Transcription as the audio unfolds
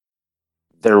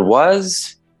There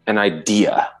was an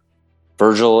idea,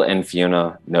 Virgil and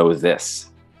Fiona know this,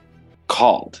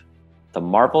 called the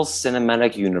Marvel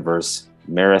Cinematic Universe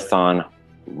Marathon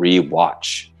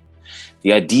Rewatch.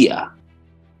 The idea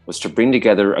was to bring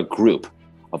together a group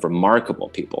of remarkable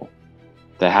people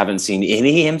that haven't seen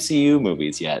any MCU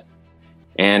movies yet,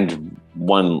 and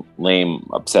one lame,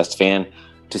 obsessed fan,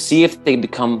 to see if they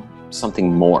become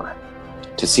something more,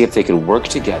 to see if they could work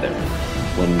together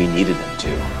when we needed them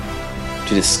to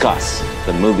discuss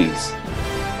the movies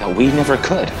that we never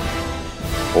could,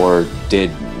 or did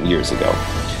years ago.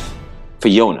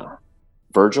 Fiona,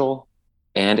 Virgil,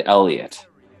 and Elliot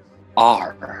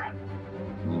are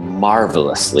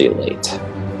marvelously late.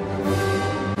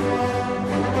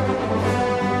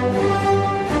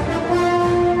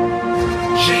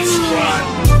 Chase Run.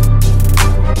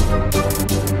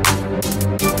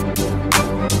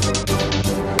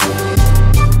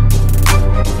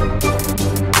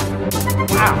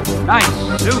 Wow,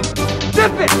 nice suit.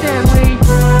 Zip it, Stanley.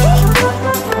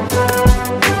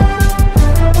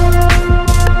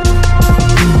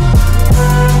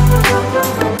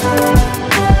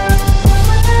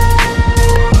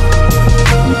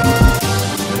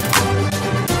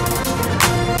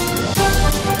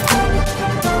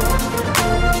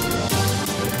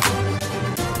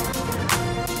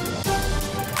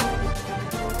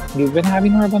 You've been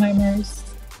having horrible nightmares?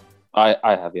 I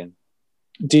have, yeah.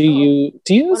 Do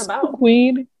you smoke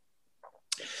weed?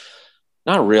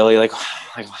 Not really, like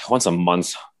once a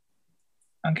month.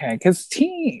 Okay, because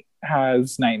T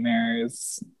has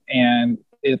nightmares, and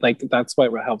it like that's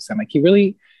what helps him. Like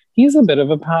he's a bit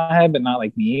of a pothead, but not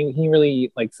like me. He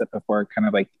really likes it before kind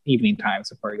of like evening times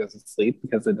before he goes to sleep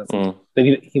because it doesn't.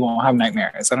 Then he won't have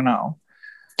nightmares. I don't know.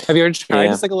 Have you ever tried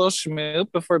just like a little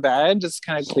schmoop before bed, just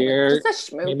kind of clear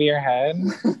maybe your head?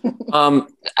 I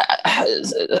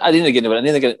didn't get into it. I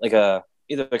need to get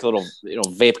either like a little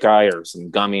vape guy or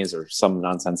some gummies or some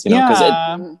nonsense, you know.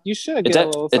 Because you should get a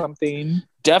little something.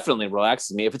 Definitely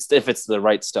relaxes me if it's the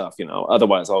right stuff, you know.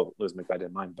 Otherwise, I'll lose my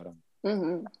goddamn mind. But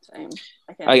same.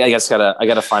 I guess I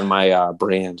gotta find my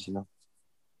brand, you know.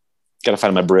 Gotta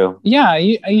find my brew. Yeah,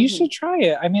 you should try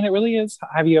it. I mean, it really is.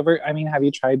 Have you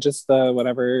tried just the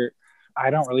whatever?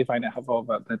 I don't really find it helpful,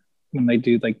 but when they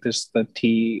do like this, the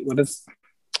tea, what is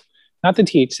not the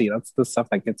THC? That's the stuff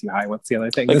that gets you high. What's the other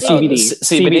thing? The CBD.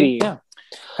 CBD. Yeah.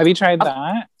 Have you tried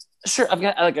that? Sure. I've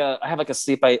got I have a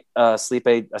sleep aid, a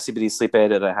CBD sleep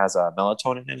aid that has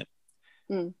melatonin in it.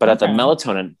 But the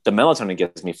melatonin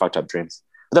gives me fucked up dreams.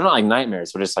 But they're not like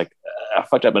nightmares. They're just like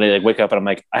fucked up. And I like wake up and I'm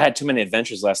like, I had too many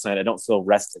adventures last night. I don't feel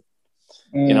rested.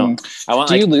 You know, I want.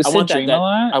 Do you lucid dream a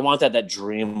lot? I want that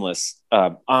dreamless.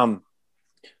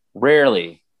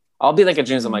 Rarely, I'll be like a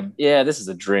dreams. I'm like, yeah, this is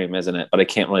a dream, isn't it? But I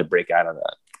can't really break out of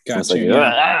that. Gotcha, it's like,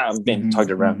 I'm being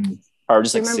tugged around, or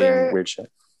just like seeing weird shit.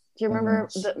 Do you remember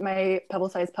my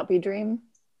pebble-sized puppy dream?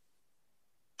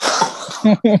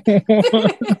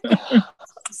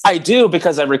 I do,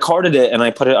 because I recorded it and I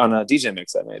put it on a DJ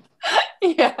mix I made.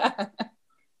 Yeah.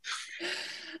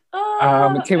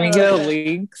 Can we get a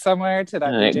link somewhere to that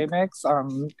DJ mix? Yeah,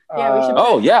 we should.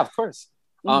 Oh yeah, of course.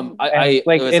 I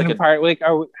like in like part like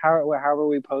however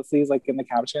we post these, like in the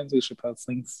captions, we should post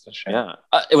links to share.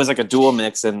 Yeah, it was like a dual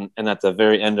mix, and at the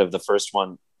very end of the first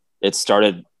one, it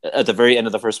started at the very end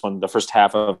of the first one. The first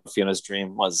half of Fiona's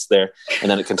dream was there, and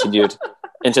then it continued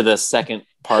into the second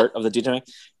part of the DJ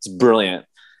mix. It's brilliant.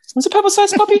 There's a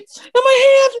pebble-sized puppy in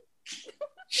my hand.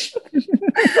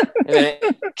 And then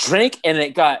it drank and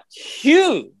it got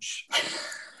huge.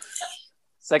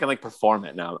 So I can like perform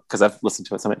it now because I've listened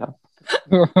to it so many times.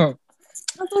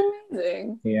 That's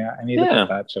amazing. Yeah, I need to put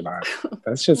that shit on.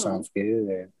 That shit sounds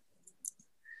good.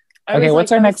 I Okay,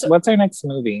 was what's our next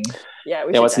movie? Yeah,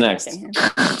 what's next?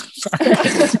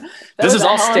 This is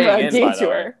all staying in, by the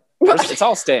way. It's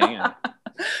all staying in.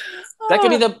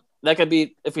 That could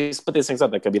be if we split these things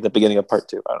up, that could be the beginning of part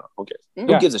 2. I don't know. Who cares?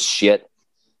 Who gives a shit?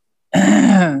 What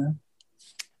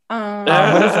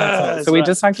is that? So we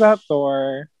just talked about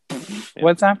Thor. Yeah.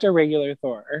 What's after regular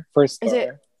Thor? First Thor. Is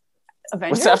it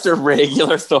Avengers? What's after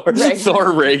regular Thor?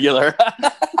 Thor regular.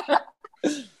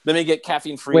 Let me get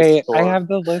caffeine free. Wait, Thor. I have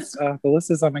the list. The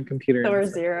list is on my computer. Thor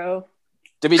 0.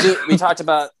 Did we talked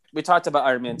about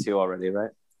Iron Man 2 already, right?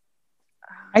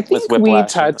 I think we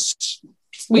touched.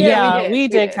 We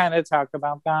did kind of talk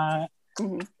about that.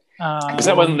 Because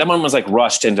that one was like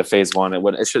rushed into phase 1. It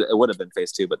would have been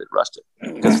phase 2, but it rushed it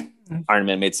because Iron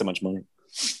Man made so much money.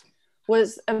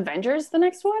 Was Avengers the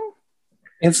next one?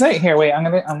 It's right here. Wait,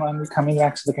 I'm coming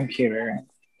back to the computer.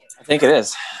 I think it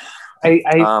is.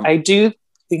 I do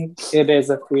think it is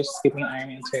if we're skipping Iron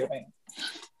Man 2. Wait.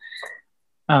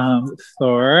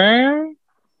 Thor.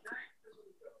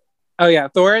 Oh yeah,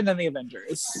 Thor and then the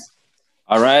Avengers.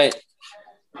 All right.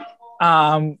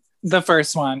 The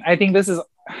first one. I think this is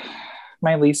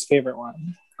my least favorite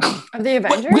one. Of the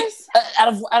Avengers? Out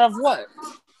of what?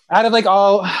 Out of like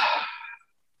all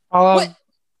of, What?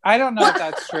 I don't know if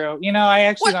that's true. You know, I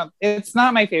actually don't. It's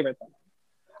not my favorite thing.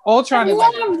 Ultron I is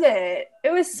loved it.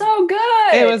 It was so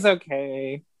good. It was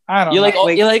okay. I don't You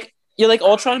know. you like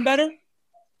Ultron better?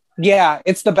 Yeah,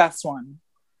 it's the best one.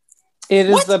 It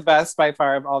is What? the best by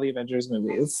far of all the Avengers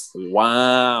movies.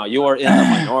 Wow, you are in the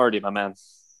minority, my man.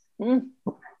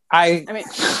 I mean,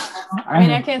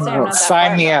 I can't say I'm not that sign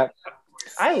far, me but up.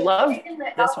 I love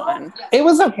this one. It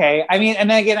was okay. I mean, and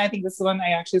then again, I think this one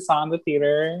I actually saw in the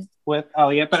theater with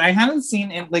Elliot, but I haven't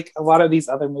seen in like a lot of these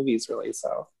other movies really.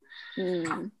 So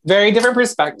very different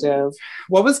perspective.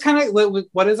 What was kind of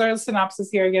what is our synopsis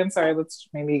here again? Sorry, let's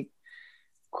maybe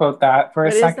quote that for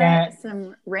a second. Is that?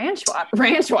 Some ranch water.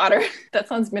 Ranch water. That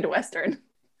sounds Midwestern.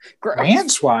 Gross.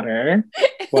 Ranch water.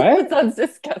 What? That sounds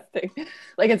disgusting.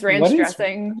 Like it's ranch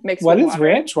dressing mixed with with water. What is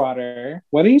ranch water?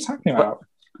 What are you talking about?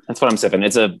 That's what I'm sipping.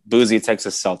 It's a boozy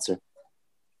Texas seltzer.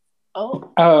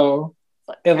 Oh.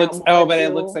 Like it looks. Oh, but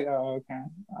it looks like. Oh, okay.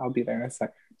 I'll be there in a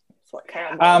second.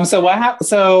 So what happened?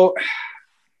 So.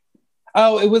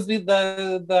 Oh, it was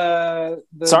the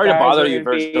Sorry to bother you,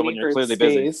 Virgil, when you're clearly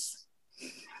busy.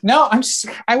 No, I'm just.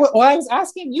 I was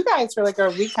asking you guys for like a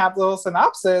recap, little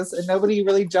synopsis, and nobody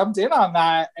really jumped in on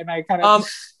that. And I kind of.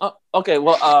 Okay.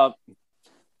 Well.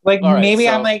 Like maybe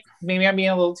I'm being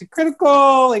a little too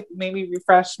critical. Like maybe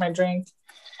refresh my drink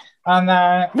on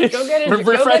that. Go get a drink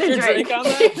on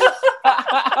that.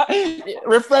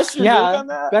 Refresh your drink on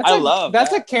that.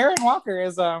 That's a Karen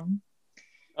Walkerism.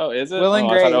 Oh, is it? Will and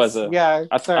Grace. I thought it was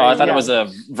I thought it was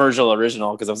a Virgil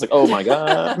original because I was like, oh my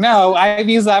god. No, I've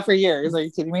used that for years. Are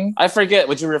you kidding me? I forget.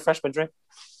 Would you refresh my drink?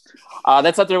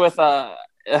 That's up there with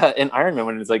in Iron Man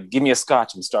when it's like, give me a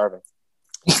scotch, I'm starving.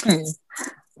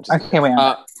 Okay, wait.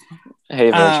 Hey,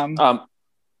 Virg.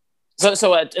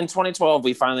 So in 2012,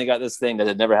 we finally got this thing that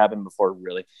had never happened before,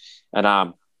 really,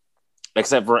 and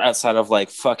except for outside of like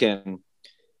fucking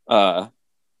the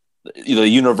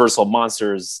Universal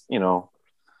monsters, you know,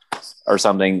 or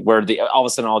something, where all of a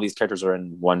sudden all these characters are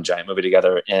in one giant movie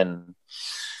together, and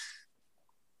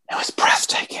it was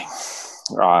breathtaking.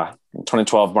 In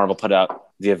 2012, Marvel put out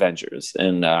the Avengers,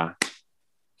 and I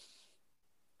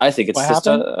think it's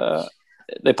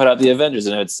they put out the Avengers,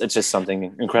 and it's just something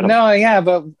incredible. No, yeah,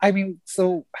 but I mean,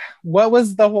 so what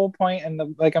was the whole point? And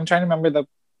I'm trying to remember the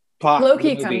plot.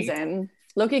 Loki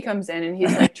comes in, and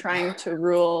he's like trying to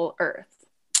rule Earth.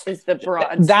 Is the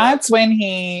broad? That's when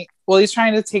he's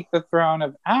trying to take the throne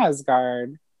of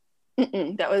Asgard.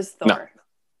 That was Thor. No.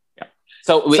 Yeah.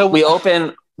 So we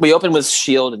open with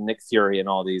Shield and Nick Fury and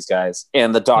all these guys,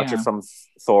 and the Doctor from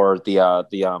Thor, the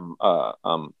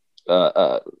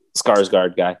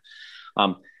Skarsgård guy.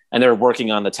 And they're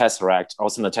working on the Tesseract. All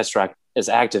of a sudden, the Tesseract is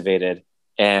activated,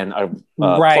 and a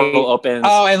portal opens.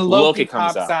 Oh, and Loki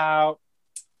comes out.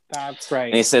 That's right.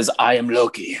 And he says, "I am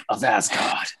Loki of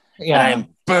Asgard, and I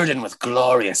am burdened with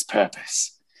glorious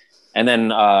purpose." And then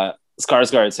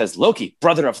Skarsgård says, "Loki,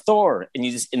 brother of Thor,"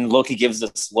 and Loki gives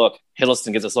this look.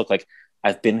 Hiddleston gives this look like,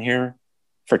 "I've been here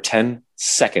for 10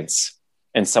 seconds,"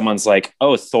 and someone's like,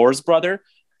 "Oh, Thor's brother."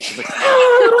 Like,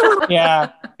 yeah.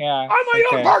 I'm a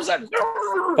young person.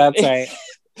 That's right.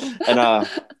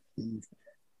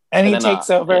 And he takes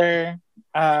over.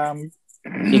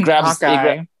 He grabs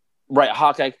Hawkeye.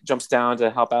 Hawkeye jumps down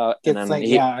to help out, and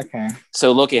then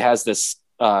So Loki has this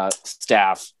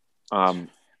staff, and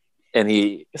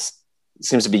he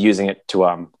seems to be using it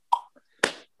to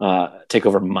take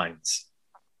over minds.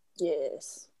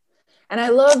 Yes. And I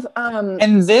love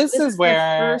and this is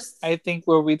where I think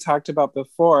where we talked about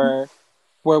before,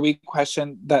 where we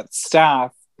questioned that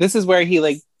staff. This is where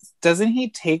he doesn't he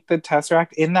take the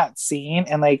Tesseract in that scene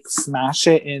and smash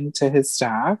it into his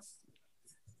staff?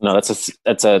 No, there's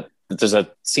a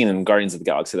scene in Guardians of the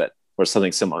Galaxy where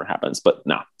something similar happens, but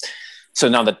no. So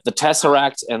now the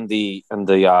Tesseract and the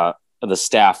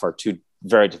staff are two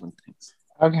very different things.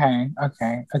 Okay.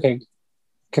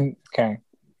 And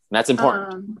that's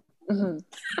important.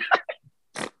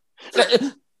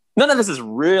 None of this is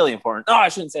really important. Oh, I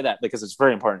shouldn't say that because it's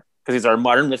very important because these are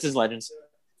modern myths and legends,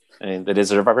 and they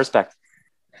deserve our respect.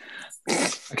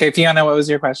 Okay, Fiona, what was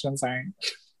your question? Sorry.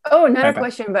 Oh, not a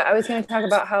question, but I was going to talk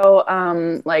about how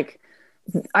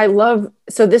I love.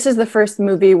 So this is the first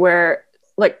movie where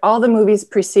all the movies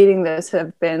preceding this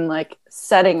have been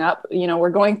setting up. You know, we're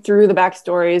going through the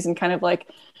backstories and kind of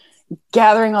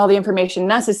gathering all the information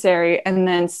necessary, and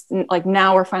then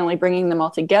now we're finally bringing them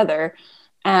all together.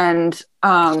 And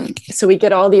so we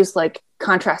get all these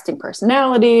contrasting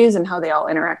personalities and how they all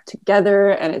interact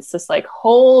together, and it's this like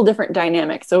whole different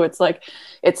dynamic. So it's like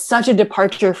it's such a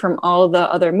departure from all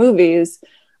the other movies,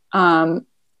 at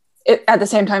the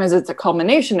same time as it's a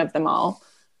culmination of them all.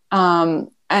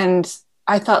 And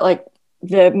I thought like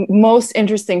the most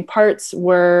interesting parts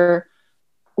were,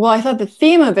 well, I thought the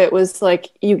theme of it was like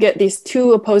you get these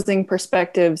two opposing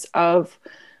perspectives of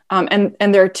and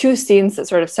there are two scenes that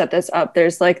sort of set this up.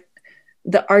 There's like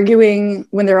the arguing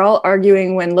when they're all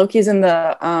arguing when Loki's in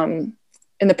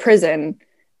the prison,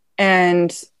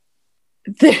 and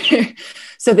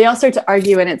so they all start to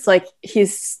argue, and it's like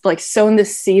he's like sown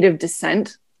this seed of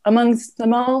dissent amongst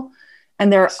them all,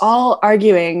 and they're all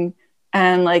arguing,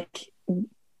 and like,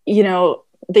 you know,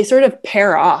 they sort of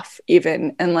pair off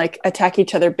even and like attack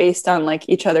each other based on like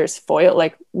each other's foil,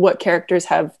 like what characters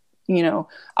have, you know,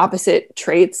 opposite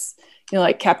traits. You know,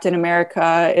 like Captain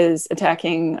America is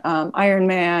attacking Iron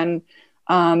Man.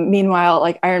 Meanwhile,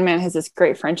 like Iron Man has this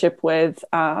great friendship with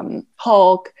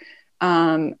Hulk.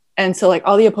 And so like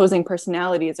all the opposing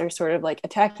personalities are sort of like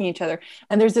attacking each other.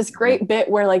 And there's this great bit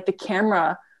where like the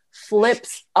camera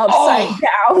flips upside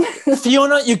down.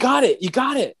 Fiona, you got it. You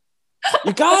got it.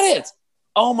 You got it.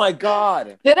 Oh my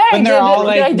God. Did I? When they're all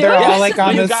like, they're all like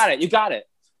on you this. got it. You got it.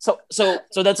 So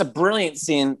that's a brilliant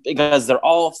scene because they're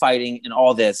all fighting and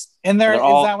all this. And they're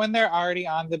all, is that when they're already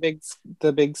on the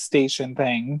big station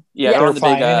thing? Yeah, they're on the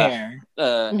big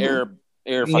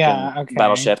air fucking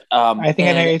battleship. I think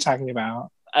I know what you're talking about.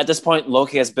 At this point,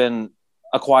 Loki has been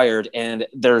acquired, and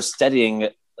they're studying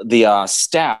the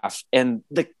staff and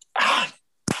the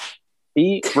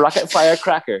rocket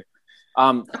firecracker.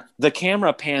 The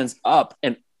camera pans up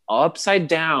and upside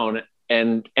down,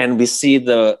 and we see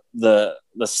the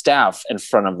staff in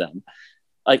front of them,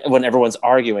 like when everyone's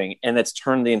arguing, and it's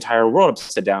turned the entire world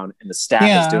upside down, and the staff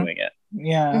is doing it.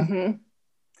 Yeah. Mm-hmm.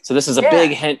 So this is a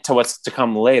big hint to what's to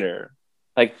come later.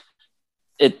 Like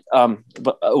it.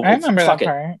 But I remember that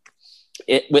part.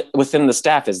 It within the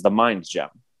staff is the mind gem.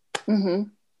 Mm-hmm.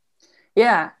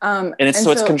 Yeah. And it's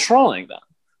so it's controlling them.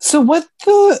 So what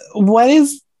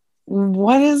is in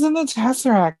the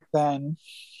Tesseract then?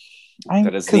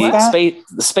 That is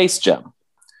the space gem.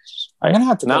 I'm gonna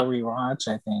have to go rewatch,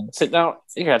 I think. Sit down.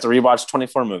 You're gonna have to rewatch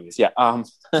 24 movies. Yeah.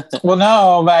 Well,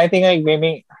 no, but I think like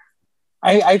maybe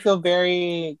I feel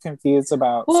very confused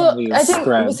about some of these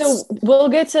threads. So we'll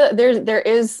get to there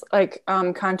is like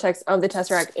context of the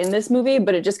Tesseract in this movie,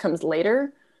 but it just comes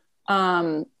later.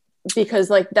 Because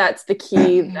like that's the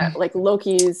key that like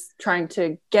Loki's trying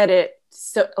to get it,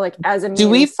 so like as a means do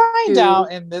we find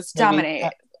out in this movie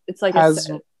dominate? It's like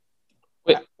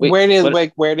where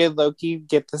did Loki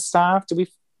get the staff?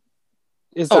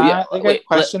 Is that a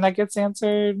question that gets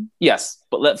answered? Yes,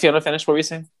 but let Fiona finish. What were you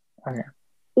saying? Okay.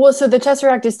 Well, so the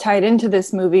Tesseract is tied into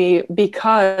this movie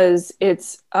because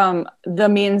it's the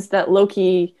means that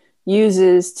Loki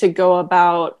uses to go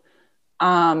about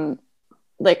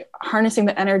like harnessing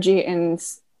the energy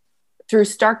through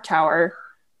Stark Tower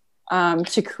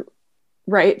because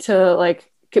at his the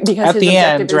objective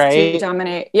end, is to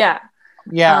dominate. Yeah,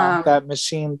 that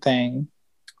machine thing.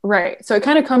 Right. So it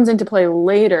kind of comes into play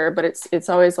later, but it's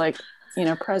always like, you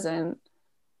know, present.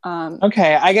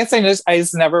 Okay, I guess I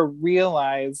just never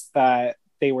realized that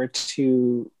they were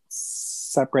two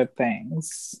separate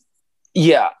things.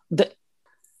 Yeah,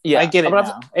 I get it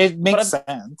now. It makes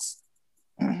sense.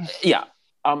 Yeah,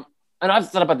 and I've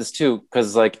thought about this too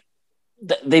because like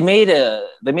they made a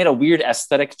weird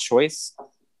aesthetic choice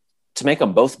to make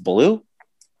them both blue.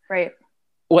 Right.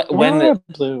 When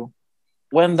blue,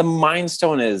 when the Mind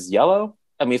Stone is yellow,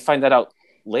 and we find that out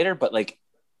later, but like.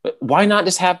 But why not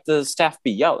just have the staff be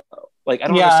yellow? Like I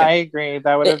don't understand. I agree.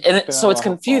 That would have so it's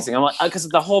confusing. I'm like, because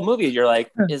the whole movie, you're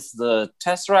like, is the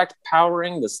Tesseract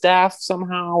powering the staff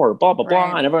somehow, or blah blah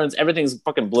blah, and everything's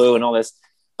fucking blue and all this.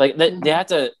 Like they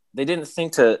didn't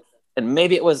think to, and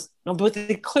maybe it was no, but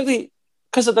they clearly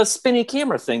because of the spinny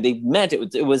camera thing, they meant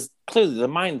it was clearly the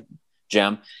mind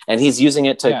gem, and he's using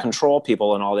it to control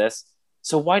people and all this.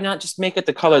 So why not just make it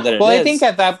the color that it is? Well, I think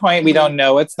at that point we don't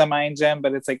know it's the mind gem,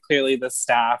 but it's like clearly the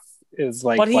staff is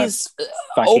like what's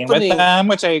fucking with them,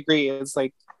 which I agree is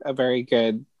like a very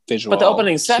good visual. But the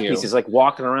opening set piece is like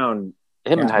walking around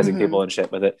hypnotizing people and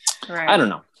shit with it. Right. I don't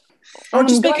know. Or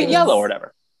just make it yellow or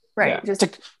whatever. Right. Yeah. Just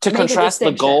to contrast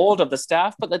the gold of the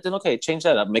staff, but then change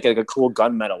that up. Make it like a cool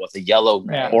gunmetal with a yellow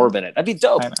orb in it. That'd be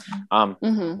dope.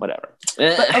 Whatever.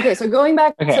 But, okay, so going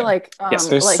back to like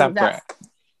they're separate.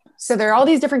 So there are all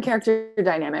these different character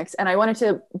dynamics, and I wanted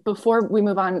to, before we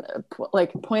move on,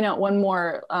 like point out one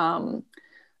more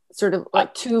sort of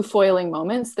like two foiling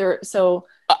moments there. So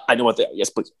I know what they are. Yes,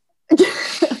 please.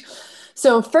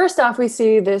 So first off, we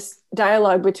see this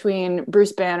dialogue between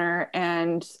Bruce Banner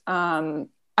and Iron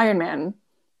Man,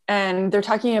 and they're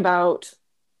talking about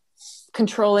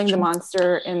controlling the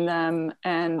monster in them.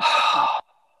 And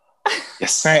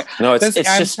Yes. Right. No, it's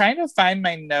I'm just trying to find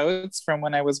my notes from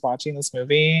when I was watching this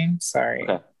movie. Sorry.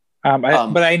 Okay.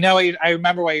 But I know I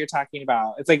remember what you're talking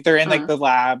about. It's like they're in like the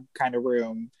lab kind of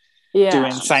room doing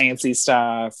sciencey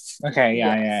stuff. Okay,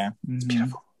 yeah. It's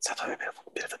beautiful. It's beautiful.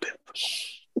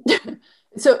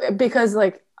 So because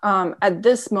like at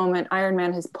this moment, Iron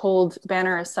Man has pulled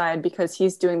Banner aside because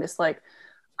he's doing this like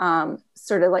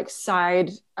sort of like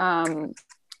side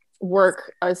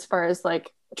work as far as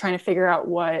like trying to figure out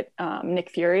what Nick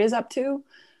Fury is up to.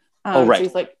 So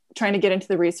he's like trying to get into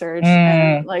the research,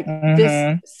 and like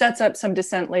this sets up some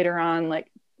dissent later on,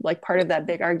 like part of that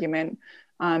big argument,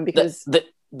 because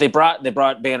they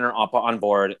brought Banner up on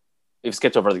board. We've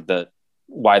skipped over like the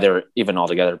why they're even all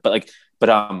together, but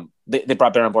they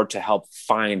brought Banner on board to help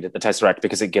find the Tesseract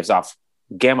because it gives off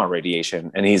gamma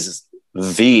radiation, and he's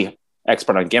the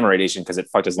expert on gamma radiation because it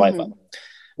fucked his life up.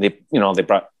 They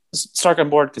brought Stark on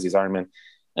board because he's Iron Man,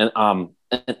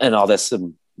 and all this.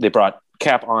 And they brought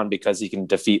Cap on because he can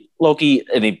defeat Loki,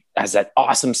 and he has that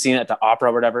awesome scene at the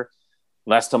opera or whatever.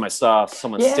 Last time I saw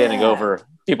someone standing over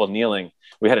people kneeling,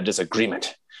 we had a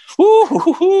disagreement. Woo!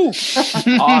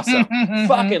 Awesome.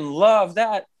 Fucking love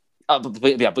that. But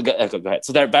go ahead.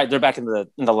 So they're back in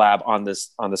the lab on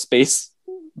the space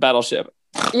battleship.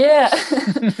 Yeah.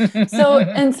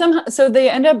 So they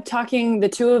end up talking, the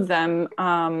two of them.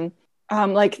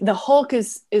 Like the Hulk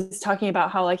is talking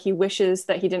about how like he wishes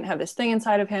that he didn't have this thing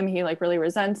inside of him. He like really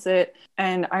resents it.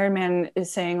 And Iron Man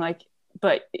is saying like,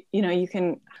 but you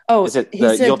can. Oh, is it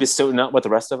you'll be suiting up with the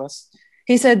rest of us?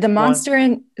 He said the monster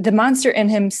in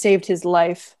him saved his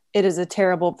life. It is a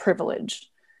terrible privilege.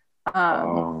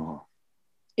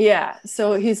 Yeah.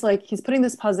 So he's putting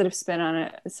this positive spin on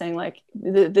it, saying like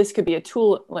this could be a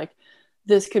tool. Like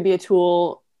this could be a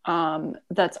tool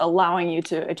that's allowing you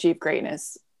to achieve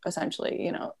greatness. Essentially,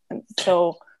 and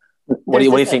so what do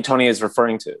you think Tony is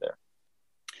referring to there?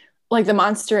 Like the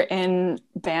monster in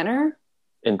Banner?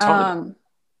 In Tony.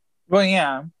 Well,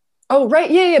 yeah. Oh,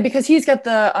 right. Yeah, because he's got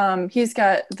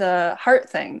the heart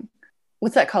thing.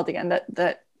 What's that called again?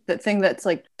 That thing that's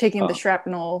like taking the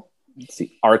shrapnel. It's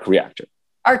the arc reactor.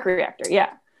 Arc reactor,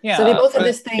 yeah. Yeah. So they both have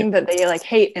this thing that they like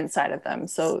hate inside of them.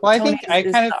 So I think I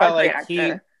kind of felt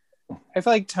like I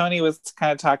feel like Tony was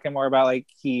kind of talking more about like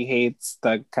he hates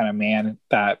the kind of man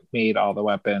that made all the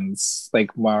weapons,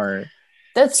 like more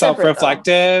that's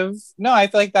self-reflective. No, I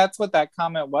feel like that's what that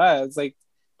comment was. Like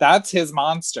that's his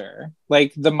monster.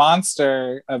 Like the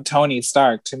monster of Tony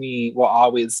Stark to me will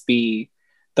always be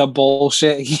the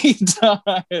bullshit he does,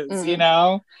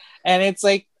 And it's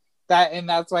like that, and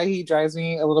that's why he drives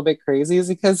me a little bit crazy, is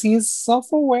because he's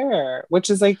self-aware, which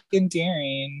is like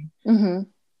endearing.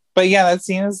 But yeah, I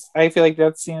feel like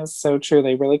that scene is so true.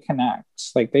 They really connect.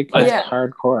 Like they connect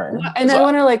hardcore. And I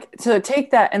want to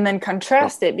take that and then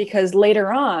contrast it, because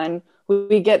later on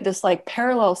we get this like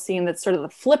parallel scene that's sort of the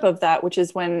flip of that, which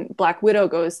is when Black Widow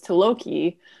goes to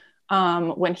Loki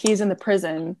when he's in the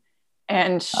prison,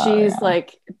 and she's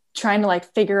like trying to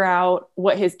like figure out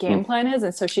what his game plan is,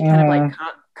 and so she kind of like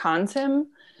cons him.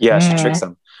 Yeah, she tricks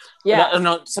him. Yeah,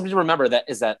 no, something to remember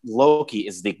that Loki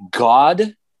is the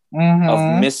god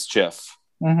of mischief,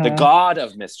 the god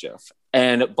of mischief,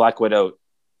 and Black Widow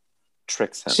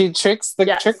tricks him. She tricks the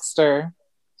trickster.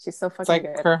 She's so fucking it's like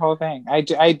good. Her whole thing.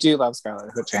 I do love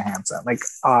Scarlett Johansson. Like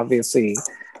obviously,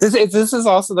 this is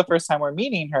also the first time we're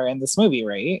meeting her in this movie,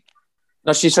 right?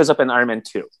 No, she shows up in Iron Man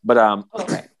 2, but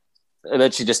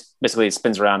but she just basically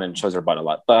spins around and shows her butt a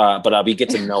lot. But we get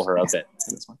to know her a bit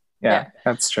in this one. Yeah,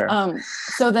 that's true.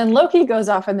 So then Loki goes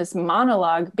off in this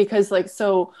monologue because like,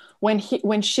 so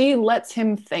when she lets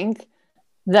him think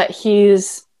that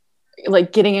he's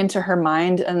like getting into her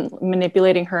mind and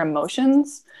manipulating her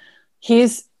emotions,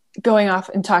 he's going off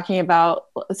and talking about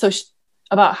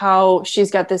about how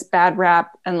she's got this bad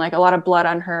rap and like a lot of blood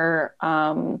on her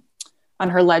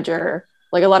ledger,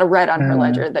 like a lot of red on her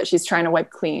ledger that she's trying to wipe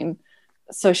clean.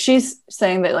 So she's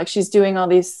saying that like she's doing all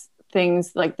these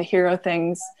things, like the hero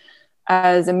things,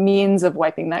 as a means of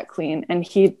wiping that clean. And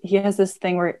he has this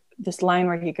line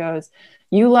where he goes,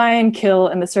 "You lie and kill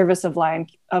in the service of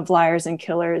liars and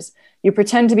killers. You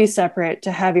pretend to be separate,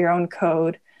 to have your own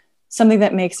code, something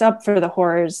that makes up for the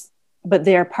horrors, but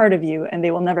they are part of you and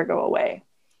they will never go away."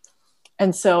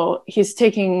 And so he's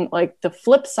taking like the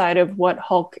flip side of what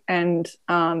Hulk and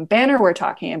Banner were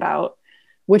talking about,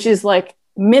 which is like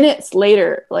minutes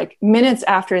later, like minutes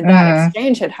after that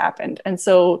exchange had happened. And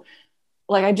so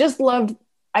like I just loved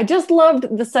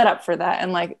the setup for that,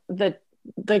 and like the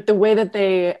like the way that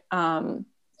they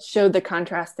showed the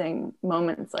contrasting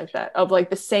moments like that of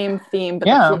like the same theme, but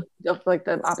of like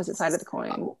the opposite side of the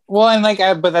coin. Well, and like,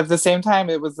 but at the same time,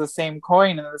 it was the same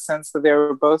coin in the sense that they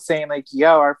were both saying like, "Yo,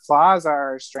 our flaws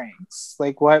are our strengths.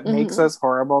 Like, what makes us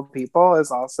horrible people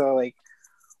is also like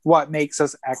what makes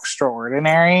us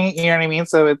extraordinary." You know what I mean?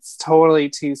 So it's totally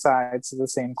two sides to the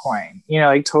same coin. You know,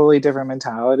 like totally different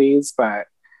mentalities, but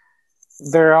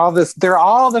they're all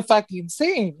the fucking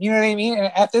same. You know what I mean?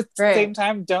 And at the same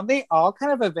time, don't they all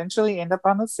kind of eventually end up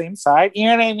on the same side? You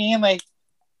know what I mean? Like,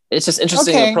 it's just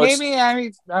interesting. Okay, approach. maybe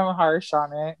I'm harsh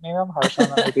on it. Maybe I'm harsh on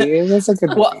the movie. It was a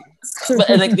good movie. But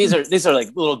and like these are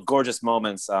like little gorgeous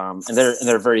moments, and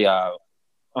they're very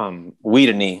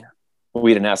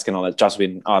Whedon-esque and all that. Joss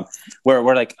Whedon, where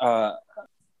we're like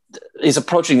he's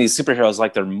approaching these superheroes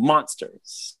like they're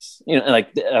monsters. You know,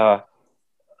 like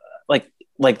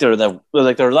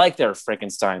they're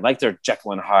Frankenstein, like they're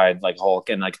Jekyll and Hyde, like Hulk,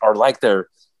 and like or like they're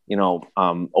a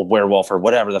werewolf or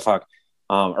whatever the fuck,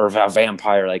 or a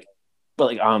vampire, like, but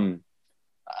like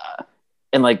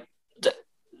and like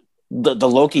the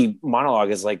Loki monologue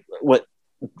is like,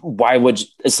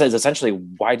 it says essentially,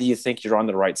 why do you think you're on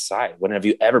the right side? When have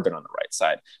you ever been on the right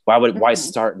side? Why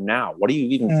start now? What do you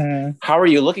even? How are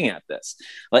you looking at this?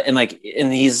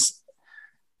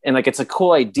 And it's a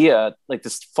cool idea, like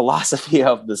this philosophy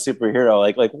of the superhero.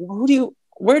 Like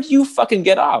where do you fucking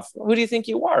get off? Who do you think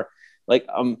you are? Like,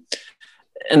 and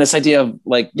this idea of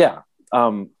like,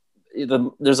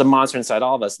 there's a monster inside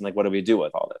all of us, and like, what do we do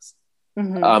with all this?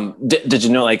 Did you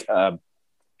know, like, at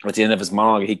the end of his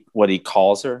monologue, what he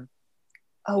calls her?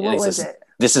 Oh, what was it?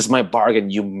 "This is my bargain,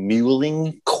 you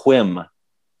mewling quim."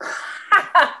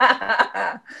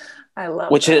 I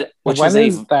love which that. What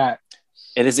is that?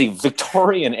 It is a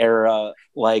Victorian era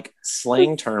like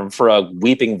slang term for a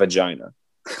weeping vagina.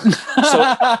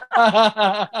 So,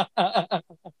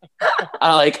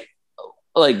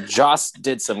 like Joss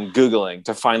did some Googling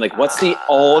to find like what's the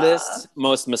oldest,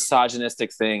 most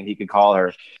misogynistic thing he could call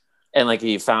her, and like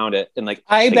he found it, and like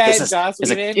I bet Joss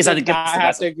did not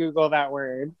have to Google that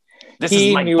word.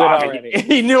 He knew it already.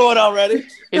 He knew it already.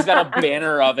 He's got a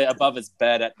banner of it above his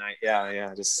bed at night.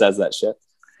 Yeah, just says that shit.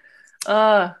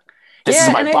 This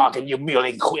is my bargain, you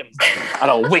mewling quim. I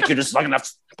don't wake you just long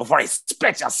enough before I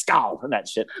split your skull, and that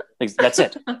shit. Like, that's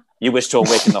it. You wish to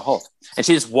awaken the Hulk, and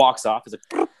she just walks off. It's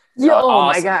like,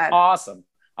 my god, awesome.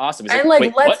 He's and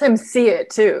like lets him see it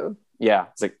too. Yeah,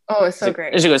 it's like, oh, it's so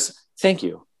great. And she goes, "Thank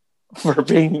you for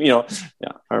being, Oh,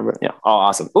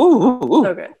 awesome. Ooh.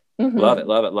 So good.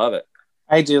 Love it.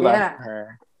 I do love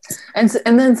her. And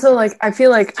then like I feel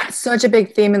like such a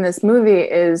big theme in this movie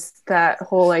is that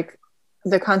whole like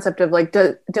the concept of like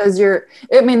does your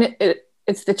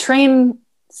it's the train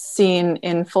scene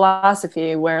in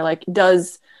philosophy where like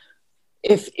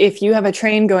if you have a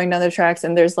train going down the tracks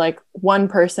and there's like one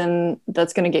person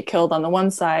that's going to get killed on the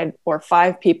one side or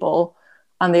 5 people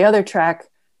on the other track,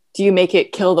 do you make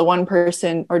it kill the one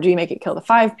person or do you make it kill the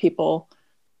 5 people?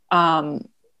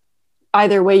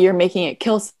 Either way, you're making it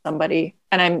kill somebody.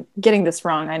 And I'm getting this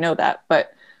wrong, I know that,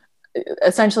 but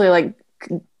essentially, like,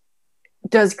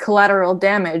 does collateral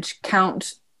damage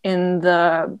count in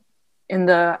the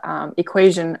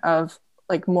equation of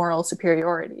like moral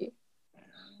superiority?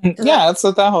 That's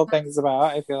what that whole thing is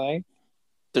about. I feel like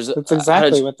that's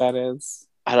exactly what that is.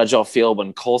 How did y'all feel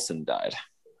when Coulson died?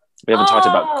 We haven't talked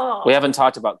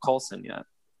about Coulson yet.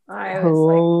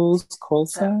 Who's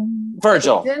Coulson?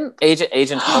 Virgil,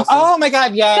 Agent Coulson. Oh my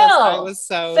god, yes! I was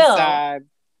so sad.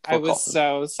 I was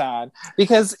so sad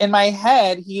because in my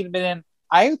head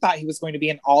I thought he was going to be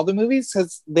in all the movies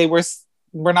because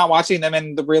we're not watching them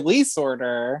in the release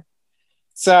order.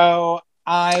 So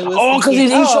I was he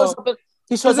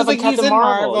shows up in Captain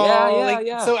Marvel.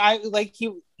 Yeah. So I like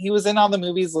he was in all the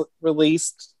movies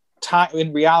released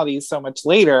in reality so much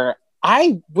later.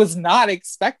 I was not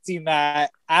expecting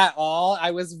that at all. I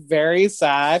was very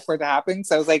sad for it to happen.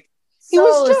 So I was like, he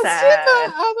was just sad. In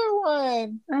the other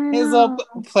one. His little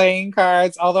playing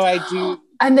cards. Although I do.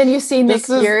 And then you see Nick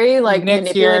Fury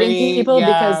manipulating people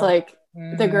because like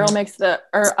the girl makes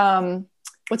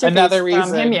what's her another face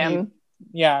reason from Him.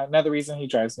 Another reason he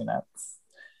drives me nuts.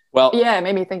 Well, yeah, it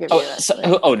made me think of you.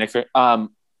 Nick Fury.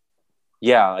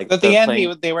 Yeah, like at the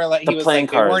end, they were like, he was like,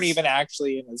 cards. They weren't even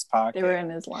actually in his pocket. They were in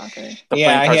his locker. He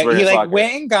like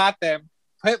went and got them,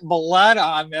 put blood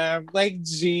on them. Like,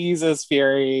 Jesus,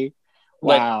 Fury.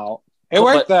 Wow. It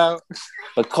worked though.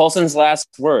 But Coulson's last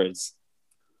words.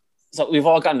 So we've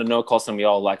all gotten to know Coulson. We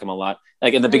all like him a lot.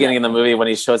 Like in the beginning of the movie when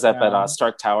he shows up at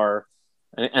Stark Tower,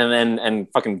 and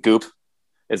fucking Goop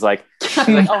is like,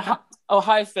 oh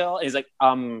hi Phil. And he's like,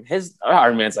 his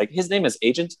Iron Man's like, his name is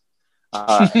Agent.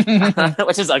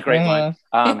 which is a great line.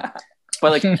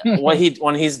 But like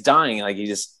when he's dying, like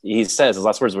he says his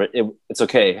last words were, "It's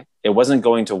okay. It wasn't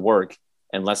going to work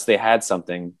unless they had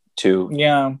something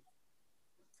to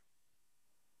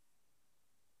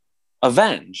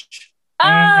avenge."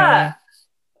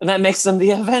 And that makes them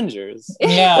the Avengers.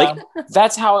 Yeah, like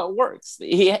that's how it works.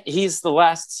 He's the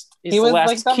last. He was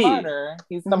like the martyr.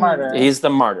 He's the martyr. He's the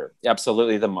martyr.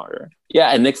 Absolutely the martyr. Yeah,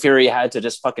 and Nick Fury had to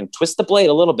just fucking twist the blade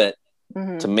a little bit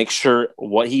to make sure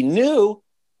what he knew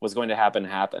was going to happen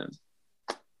happened.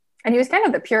 And he was kind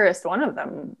of the purest one of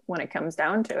them when it comes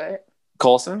down to it.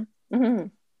 Coulson? Mm-hmm.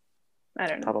 I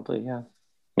don't know. Probably, yeah.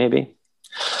 Maybe.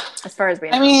 As far as we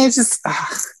know. I mean, it's just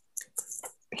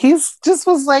he's just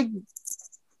was like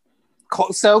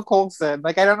so Coulson.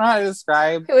 Like I don't know how to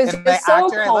describe. It was and the so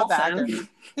actor. I love the actor.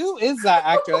 Who is that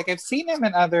actor? Like I've seen him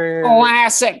in other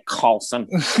classic Coulson.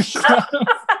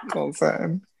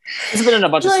 Coulson. He's been in a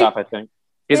bunch of stuff, I think.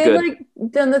 He's he good.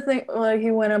 Like done the thing, like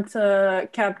he went up to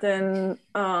Captain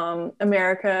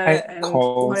America and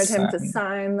wanted him to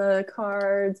sign the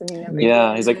cards, and he never.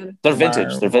 Yeah, he's like, they're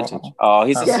vintage. They're vintage. Oh,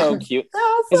 he's just so cute.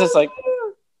 He's just like,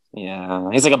 yeah,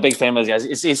 he's like a big fan of these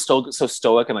guys. He's so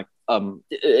stoic and like,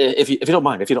 if you don't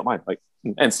mind, like,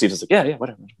 and Steve's just like, yeah,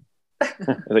 whatever.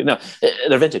 Like, no,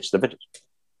 they're vintage.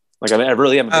 Like I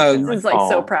really am. He's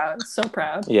like so proud.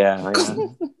 Yeah.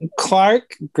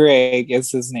 Clark Gregg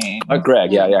is his name.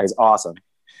 Greg, yeah, he's awesome.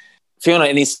 Fiona,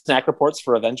 any snack reports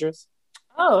for Avengers?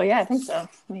 Oh yeah, I think so.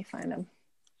 Let me find them.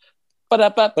 What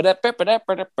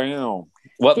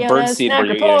bird seed were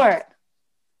you eating?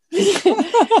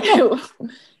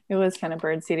 It was kind of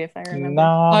bird seed, if I remember.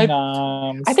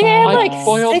 No, I think I had like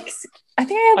six. I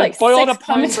think I had like boiled six a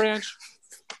pine branch.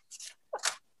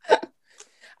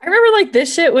 I remember like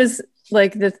this shit was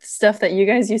like the stuff that you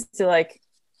guys used to like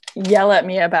yell at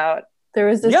me about. There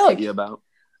was this yell at you about.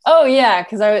 Oh yeah,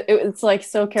 because it's like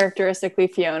so characteristically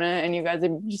Fiona, and you guys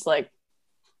are just like,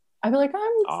 I'd be like,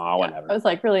 whatever. I was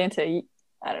like really into,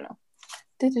 I don't know.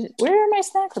 Where are my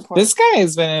snack reports? This guy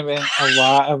has been in a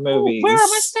lot of movies. Where are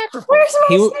my snack reports?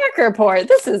 Where's my snack report?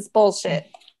 This is bullshit.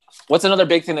 What's another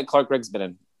big thing that Clark Gregg's been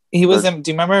in? He was in. Do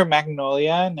you remember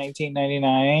Magnolia,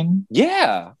 1999?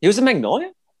 Yeah, he was in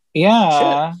Magnolia.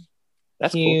 Yeah, shit.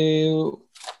 That's cool.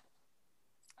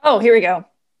 Oh, here we go.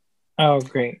 Oh,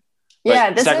 great.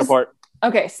 Yeah, this snack report.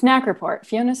 Okay, snack report.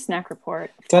 Fiona's snack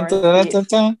report for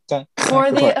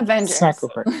the Avengers. Snack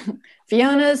report.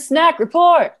 Fiona's snack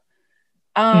report.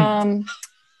 I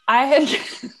had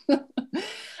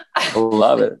I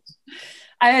love it.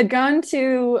 I had gone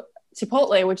to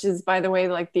Chipotle, which is, by the way,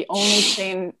 like the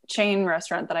only chain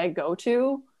restaurant that I go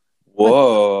to.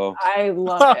 Whoa! I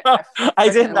love it. I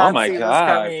did not. Oh my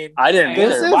god! I didn't.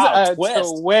 This is wow, a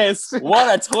twist.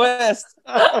 What a twist!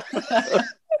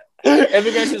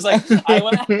 Every guy's just like, I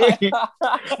went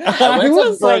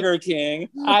to Burger King.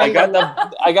 I got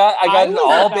an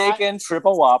all bacon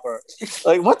triple Whopper.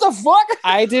 Like, what the fuck?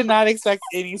 I did not expect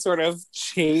any sort of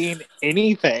chain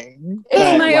anything.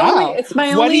 It's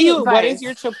my only. What is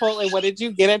your Chipotle? What did you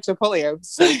get at Chipotle? I'm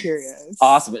so curious.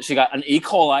 Awesome. She got an E.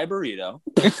 coli burrito.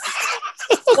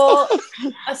 Well,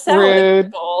 a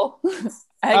salad bowl.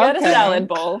 I got a salad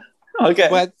bowl. Okay.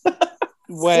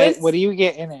 What do you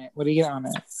get in it? What do you get on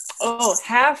it? Oh,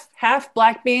 half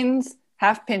black beans,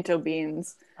 half pinto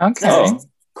beans. Okay.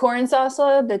 Corn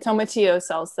salsa, the tomatillo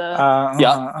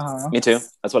salsa. Me too.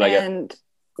 That's what I get. And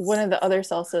one of the other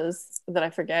salsas that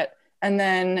I forget. And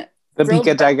then the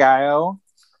pico de gallo.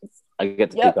 I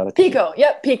get the pico.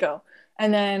 Yep, pico.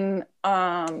 And then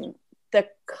the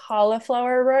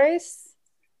cauliflower rice.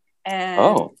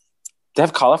 And they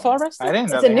have cauliflower rice? I didn't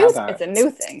know they had that. It's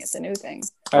a new thing.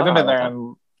 I haven't been there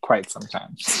in quite some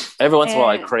time. Every once in a while,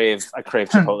 I crave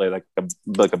Chipotle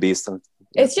like a beast. And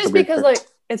it's just because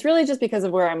it's really just because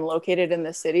of where I'm located in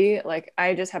the city. Like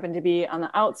I just happen to be on the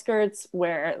outskirts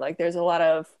where like there's a lot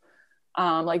of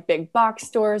like big box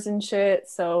stores and shit.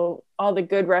 So all the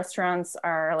good restaurants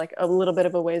are like a little bit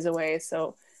of a ways away.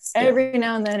 So every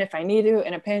now and then, if I need to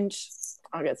in a pinch,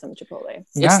 I'll get some Chipotle.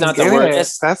 It's not the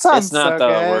worst. It's not the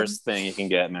worst thing you can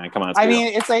get, man. Come on. I mean,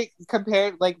 it's like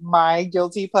compared. Like my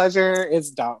guilty pleasure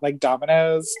is like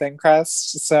Domino's thin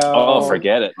crust. So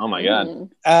forget it. Oh my god.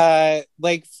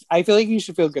 Like I feel like you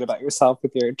should feel good about yourself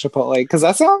with your Chipotle because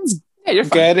that sounds you're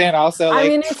good and also. Like, I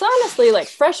mean, it's honestly like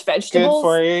fresh vegetables. Good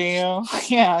for you.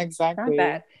 Yeah, exactly. Not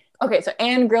bad. Okay, so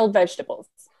and grilled vegetables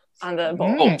on the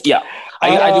bowl. Oh yeah,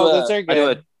 I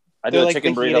do a like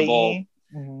chicken burrito bowl.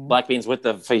 Black beans with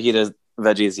the fajita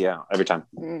veggies, every time.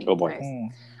 Oh boy.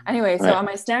 Nice. Anyway, so on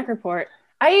my snack report,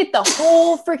 I ate the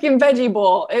whole freaking veggie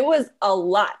bowl. It was a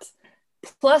lot.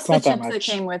 Plus the chips that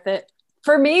came with it.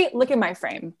 For me, look at my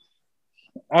frame.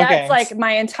 Okay. That's like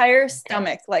my entire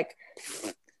stomach, like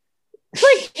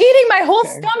eating my whole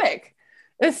stomach.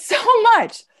 It's so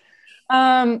much.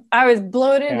 I was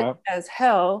bloated as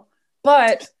hell,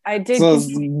 but I did. So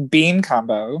bean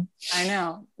combo. I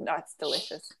know, that's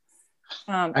delicious.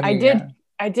 I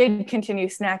did continue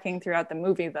snacking throughout the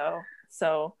movie, though.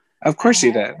 So of course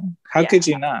you did. How could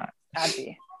you not?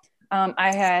 Abby.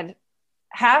 I had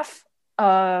half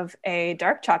of a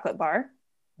dark chocolate bar,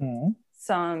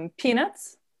 some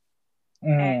peanuts,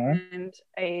 and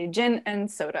a gin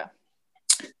and soda.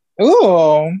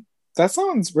 Ooh, that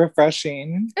sounds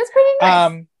refreshing. It's pretty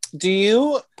nice. Do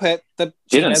you put the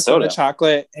peanuts and the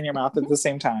chocolate in your mouth at the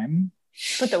same time?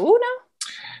 Put the who now?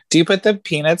 Do you put the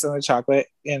peanuts and the chocolate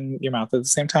in your mouth at the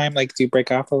same time? Like, do you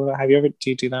break off a little? Do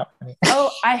you do that?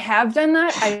 Oh, I have done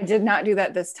that. I did not do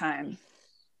that this time.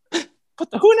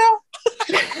 Put the who now?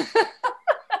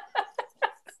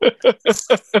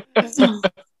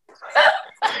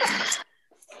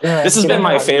 This has been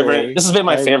my favorite. This has been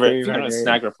my favorite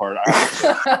snack report. And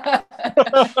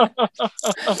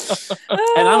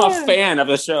I'm a fan of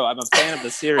the show. I'm a fan of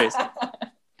the series.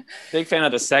 Big fan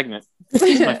of the segment. This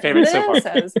is my favorite so far.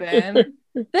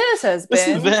 This has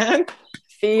been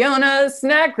Fiona's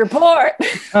snack report.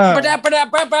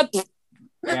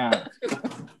 Yeah.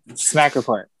 Snack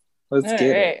report. Let's get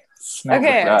it. Snack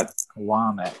report.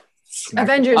 Vomit.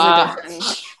 Avengers edition.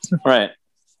 Right.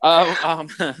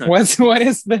 What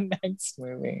is the next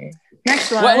movie? Next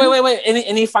one. Wait.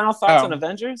 Any final thoughts on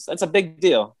Avengers? That's a big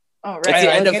deal. Oh,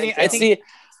 right.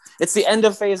 It's the end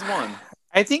of phase 1.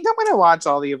 I think I'm gonna watch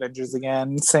all the Avengers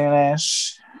again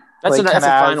soonish. That's a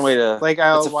fine way to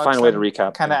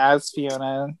recap. Kind of as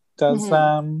Fiona does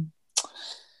them.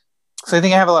 So I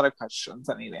think I have a lot of questions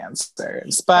I need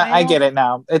answers, but I get it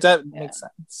now. It does make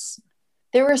sense.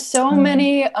 There were so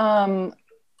many. I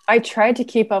tried to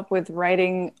keep up with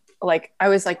writing. Like I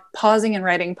was like pausing and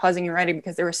writing because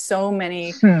there were so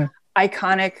many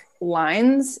iconic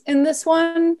lines in this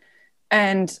one,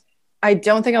 and I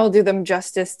don't think I'll do them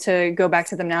justice to go back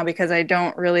to them now because I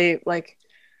don't really like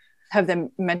have the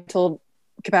mental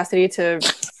capacity to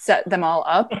set them all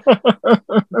up.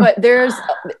 But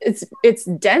it's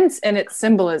dense in its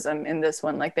symbolism in this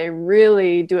one. Like they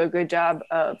really do a good job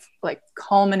of like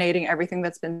culminating everything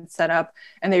that's been set up,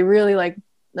 and they really like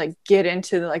get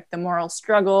into like the moral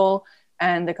struggle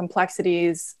and the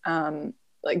complexities.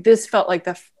 Like this felt like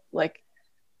it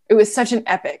was such an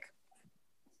epic.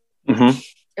 Mm-hmm.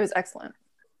 It was excellent.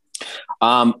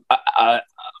 I've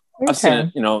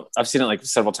seen it, I've seen it like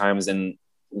several times, and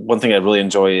one thing I really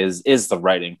enjoy is the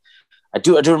writing. I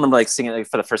do remember like seeing it like,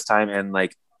 for the first time, and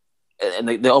like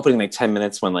the opening like 10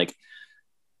 minutes when like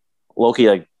Loki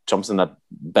like jumps in the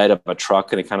bed of a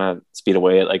truck and it kind of speed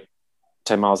away at like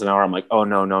 10 miles an hour. I'm like, oh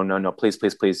no, please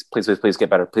get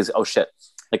better, please. Oh shit,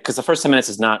 like because the first 10 minutes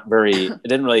is not very. It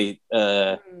didn't really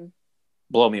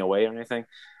blow me away or anything.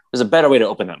 There's a better way to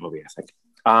open that movie, I think.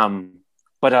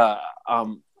 But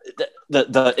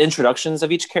the introductions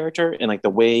of each character and like the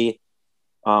way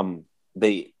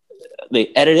they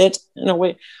edit it in a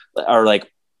way, are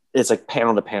like it's like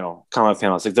panel to panel, comic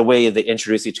panel. It's like the way they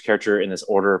introduce each character in this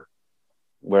order,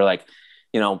 where like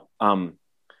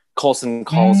Coulson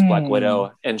calls Black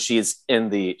Widow and she's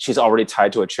already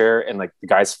tied to a chair and like the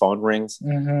guy's phone rings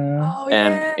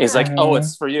and he's like, oh,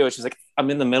 it's for you. She's like,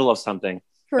 I'm in the middle of something.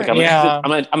 Like,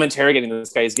 I'm interrogating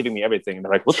this guy. He's giving me everything. And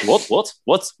they're like, what's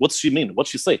she mean? What's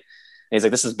she say? And he's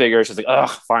like, this is bigger. She's like, oh,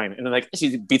 fine. And then like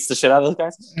she beats the shit out of those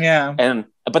guys. Yeah.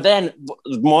 But then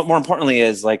more importantly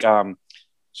is like,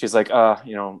 she's like,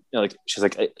 she's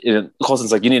like,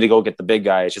 Coulson's like, you need to go get the big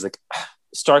guy. She's like,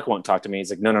 Stark won't talk to me. He's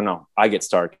like, no, I get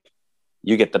Stark.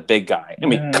 You get the big guy. And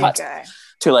we cut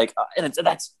to like, and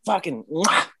that's fucking.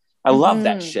 I love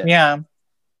that shit. Yeah.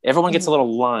 Everyone gets a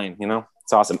little line,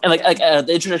 It's awesome. And like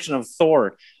the introduction of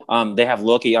Thor, they have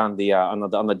Loki on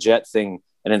the jet thing,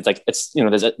 and it's like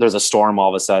there's a storm all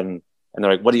of a sudden, and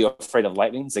they're like, "What are you afraid of,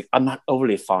 lightning?" He's like, "I'm not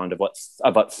overly fond of what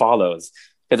follows."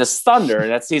 Because it's thunder,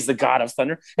 and he's the god of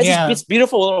thunder. It's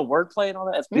beautiful little wordplay and all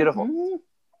that. It's beautiful. Mm-hmm.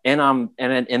 And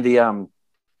then in the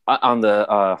on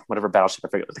the whatever battleship, I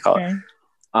forget what they call it.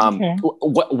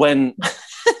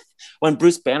 When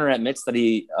Bruce Banner admits that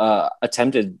he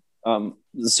attempted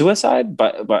suicide,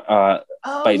 but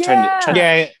he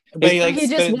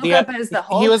just woke up as the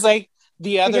Hulk. He was like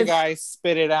the other guy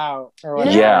spit it out or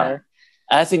whatever. Yeah,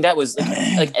 I think that was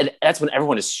like and that's when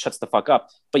everyone just shuts the fuck up.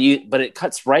 But it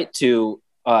cuts right to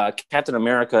Captain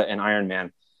America and Iron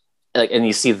Man, and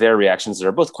you see their reactions that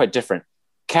are both quite different.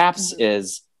 Cap's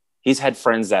is he's had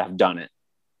friends that have done it,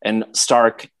 and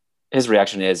Stark, his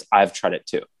reaction is I've tried it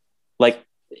too. Like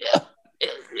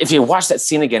if you watch that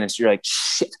scene again, you're like,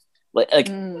 shit,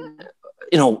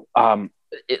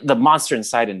 the monster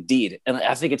inside, indeed. And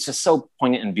I think it's just so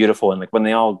poignant and beautiful. And like when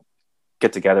they all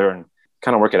get together and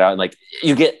kind of work it out, and like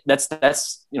you get that's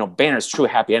Banner's true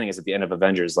happy ending is at the end of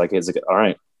Avengers. Like it's like, all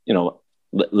right,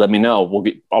 let me know.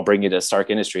 I'll bring you to Stark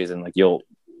Industries, and like you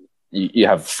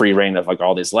have free reign of like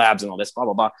all these labs and all this blah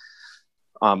blah blah.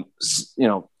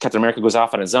 Captain America goes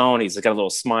off on his own. He's like, got a little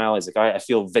smile. He's like, I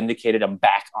feel vindicated. I'm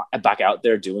back out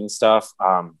there doing stuff.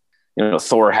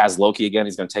 Thor has Loki again.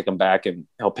 He's going to take him back and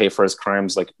he'll pay for his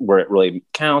crimes, like where it really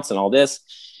counts and all this.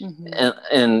 Mm-hmm.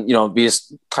 And we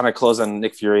just kind of close on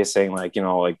Nick Fury saying like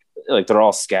they're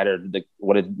all scattered. Like,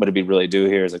 what did we really do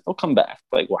here? Is like, they'll come back.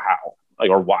 Like, well, how?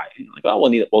 Like, or why? Like, well, we'll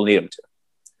need them to.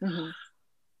 Mm-hmm.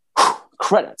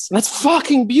 Credits. And that's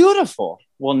fucking beautiful.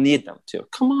 We'll need them to.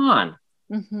 Come on.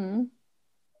 Mm-hmm.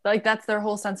 Like that's their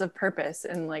whole sense of purpose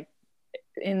and like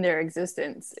in their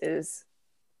existence is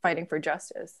fighting for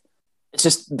justice. It's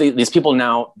just these people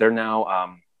now, they're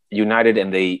now united,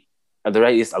 and they at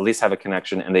least have a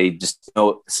connection, and they just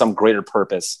know some greater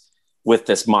purpose with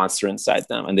this monster inside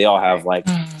them, and they all have what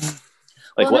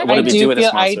did we do with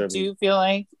this monster? I do feel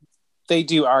like they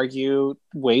do argue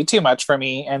way too much for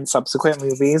me in subsequent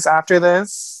movies after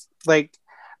this. Like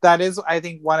that is, I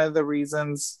think, one of the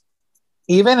reasons.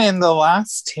 Even in the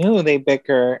last two, they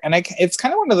bicker, and it's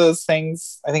kind of one of those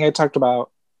things I think I talked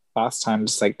about last time.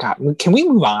 Just like, God, can we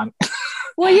move on?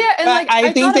 Well, yeah, and like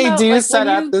I think they do set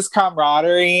up this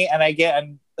camaraderie, and I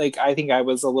think I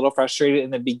was a little frustrated in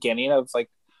the beginning of like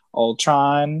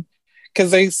Ultron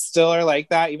because they still are like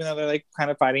that, even though they're like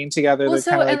kind of fighting together. Well,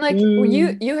 so and like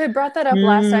you had brought that up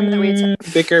last time that we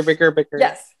bicker.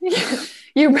 Yes.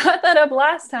 You brought that up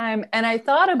last time, and I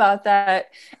thought about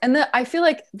that, and I feel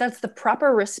like that's the proper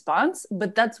response,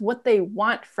 but that's what they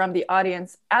want from the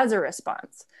audience as a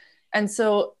response. And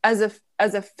so as a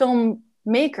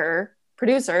filmmaker,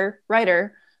 producer,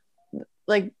 writer,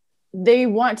 like they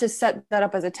want to set that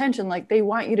up as a tension. Like they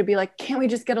want you to be like, can't we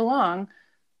just get along?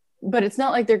 But it's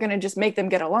not like they're going to just make them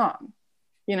get along,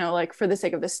 like for the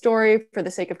sake of the story, for the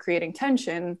sake of creating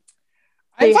tension.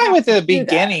 I'm fine with the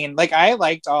beginning. Like I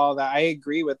liked all that. I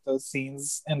agree with those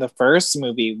scenes in the first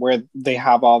movie where they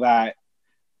have all that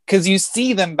because you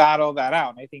see them battle that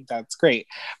out. And I think that's great.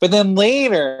 But then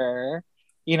later,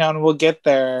 and we'll get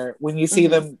there when you see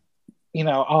them,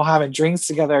 all having drinks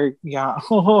together. Yeah.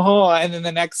 And then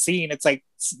the next scene, it's like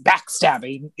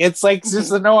backstabbing. It's like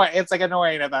just annoying. It's like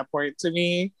annoying at that point to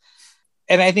me.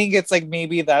 And I think it's like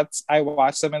maybe I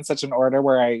watch them in such an order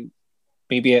where I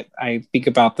think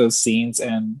about those scenes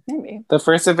and the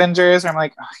first Avengers where I'm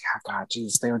like, oh yeah, God,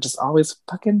 geez, they were just always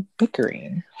fucking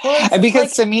bickering. Well, and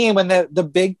because to me, when the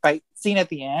big fight scene at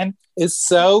the end is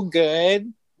so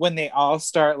good, when they all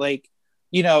start like,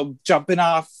 jumping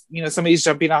off, somebody's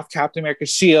jumping off Captain America's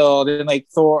shield, and like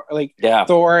Thor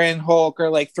and Hulk are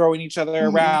like throwing each other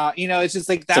around. It's just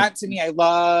like that to me. I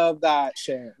love that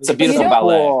shit. It's a beautiful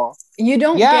ballet. Cool. You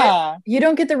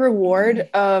don't get the reward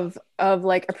of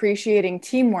like appreciating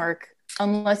teamwork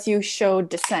unless you show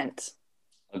dissent.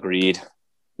 Agreed.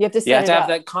 You have to have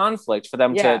that conflict for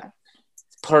them to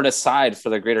put it aside for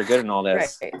the greater good and all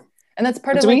this. Right. And that's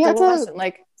part of like the lesson.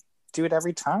 Like do it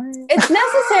every time. It's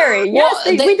necessary. Yes,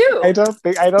 we do. I don't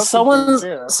think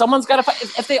someone's got to fight.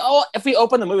 If we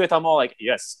open the movie with them all like,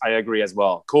 yes, I agree as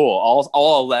well. Cool.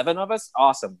 All 11 of us.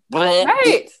 Awesome.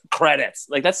 Right. Credits.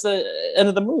 Like that's the end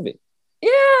of the movie.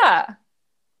 Yeah.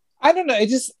 I don't know.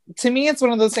 To me, it's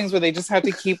one of those things where they just have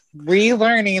to keep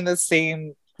relearning the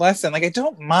same lesson. Like I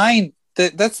don't mind.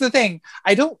 That's the thing.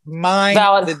 I don't mind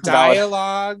the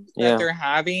dialogue that they're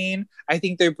having. I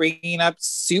think they're bringing up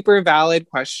super valid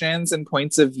questions and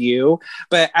points of view.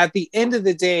 But at the end of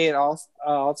the day, it all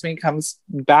ultimately comes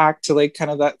back to like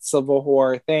kind of that Civil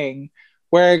War thing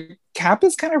where Cap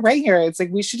is kind of right here. It's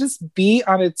like we should just be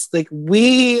on its like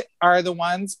we are the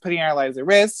ones putting our lives at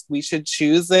risk. We should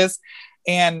choose this.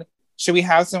 And should we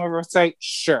have some oversight?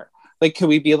 Sure. Like, could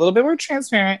we be a little bit more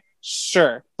transparent?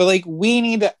 Sure. But like we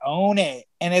need to own it.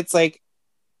 And it's like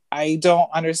I don't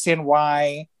understand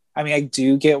why. I mean, I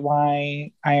do get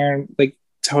why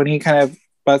Tony kind of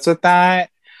butts with that.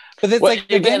 But it's like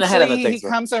eventually he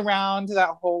comes around to that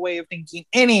whole way of thinking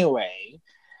anyway.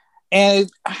 And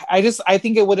I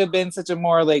think it would have been such a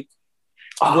more like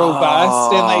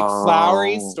robust and like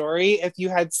flowery story if you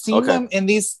had seen them in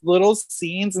these little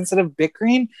scenes instead of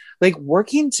bickering, like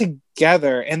working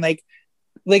together and like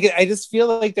I just feel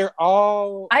like they're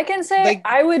all. I can say like,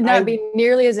 I would not be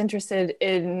nearly as interested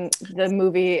in the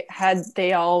movie had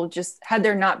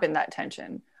there not been that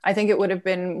tension. I think it would have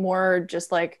been more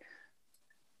just like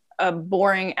a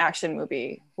boring action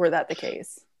movie were that the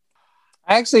case.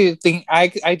 I actually think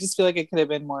I just feel like it could have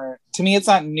been more. To me, it's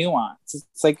not nuance.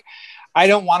 It's like I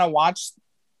don't want to watch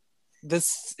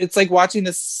this. It's like watching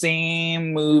the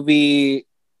same movie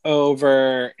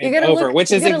over and over,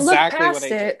 which is exactly what I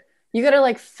do. You gotta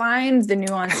like find the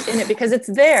nuance in it because it's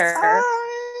there. I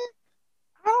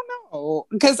don't know,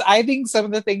 because I think some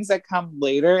of the things that come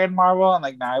later in Marvel, and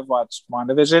like now I've watched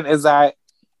WandaVision, is that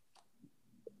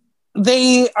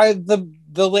they are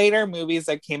the later movies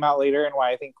that came out later, and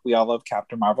why I think we all love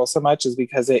Captain Marvel so much is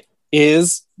because it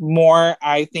is more,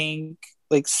 I think,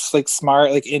 like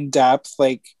smart, like in depth,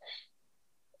 like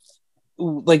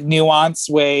nuanced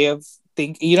way of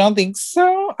think. You don't think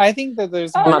so? I think that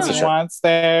there's more nuance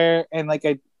there, and like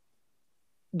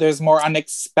there's more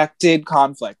unexpected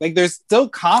conflict. Like there's still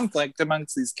conflict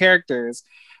amongst these characters,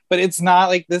 but it's not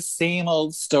like the same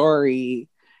old story.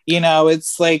 You know,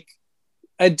 it's like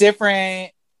a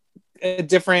different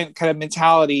kind of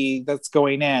mentality that's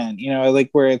going in, you know, like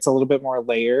where it's a little bit more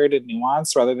layered and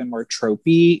nuanced rather than more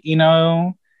tropey, you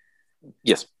know?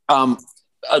 Yes.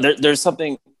 There's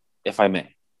something, if I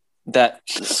may, that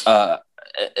and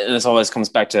this always comes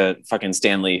back to fucking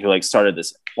Stan Lee, who like started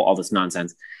this, all this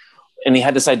nonsense. And he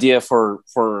had this idea for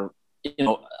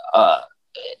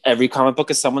every comic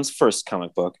book is someone's first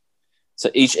comic book.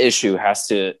 So each issue has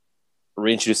to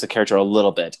reintroduce the character a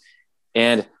little bit.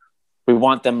 And we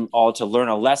want them all to learn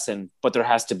a lesson, but there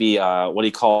has to be what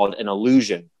he called an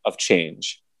illusion of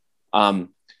change.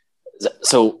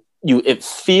 So it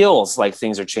feels like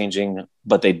things are changing,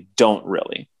 but they don't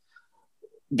really.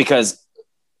 Because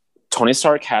Tony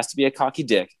Stark has to be a cocky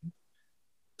dick.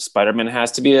 Spider-Man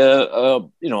has to be a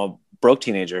broke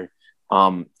teenager.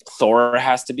 Thor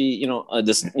has to be,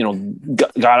 this,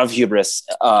 god of hubris.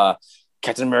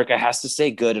 Captain America has to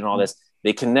stay good and all this.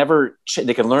 They can never.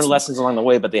 They can learn lessons along the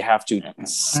way, but they have to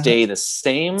stay the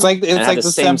same. It's like the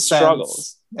same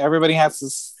struggles. Everybody has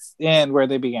to end where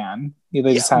they began.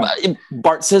 They just have...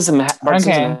 Bart Simpson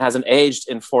hasn't aged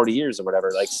in 40 years or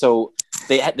whatever. Like so,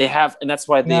 they have, and that's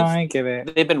why I get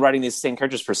it. They've been writing these same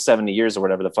characters for 70 years or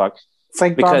whatever the fuck. It's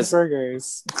like Bob's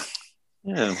Burgers.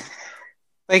 Yeah.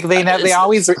 Like they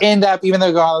always end up, even though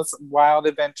they go on this wild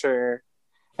adventure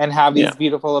and have these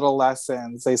beautiful little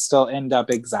lessons, they still end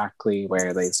up exactly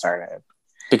where they started.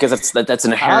 Because that's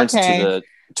inherent to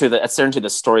the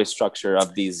story structure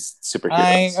of these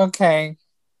superheroes.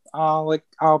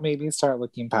 I'll maybe start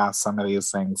looking past some of these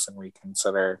things and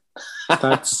reconsider.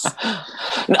 That's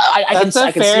that's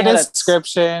a fair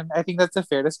description. I think that's a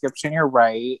fair description. You're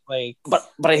right. Like, but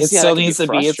it still needs to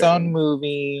be its own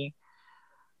movie.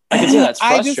 I can see that's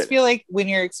frustrating. I just feel like when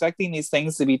you're expecting these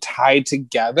things to be tied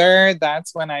together,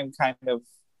 that's when I'm kind of,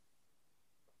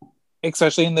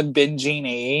 especially in the binging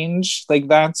age, like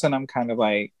that's when I'm kind of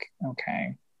like,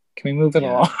 okay, can we move it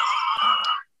along?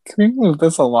 Can we move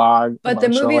this along? But the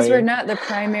movies were not the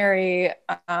primary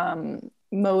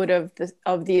mode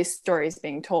of these stories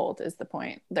being told, is the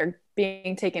point. They're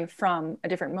being taken from a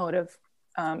different mode of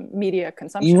media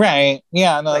consumption. Right.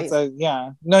 Yeah. No, that's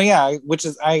which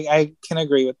is, I can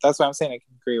agree with, that's what I'm saying. I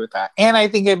can agree with that. And I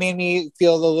think it made me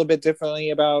feel a little bit differently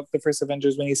about the first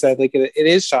Avengers when he said, like, it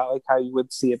is shot like how you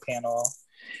would see a panel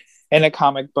in a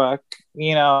comic book.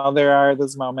 You know, there are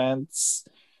those moments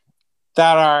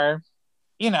that are,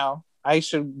 I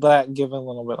should give a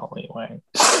little bit of leeway.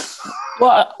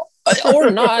 Well, or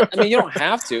not. I mean, you don't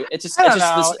have to. It's just.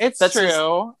 It's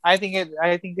true. I think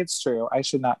it's true. I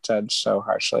should not judge so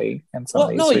harshly in some of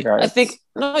these regards. I think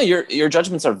your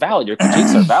judgments are valid. Your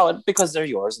critiques are valid because they're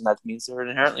yours, and that means they're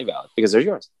inherently valid because they're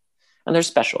yours, and they're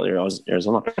special. Yours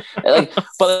alone.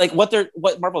 But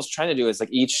what Marvel's trying to do is like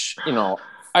each,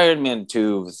 Iron Man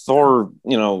 2, Thor,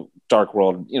 Dark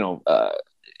World,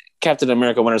 Captain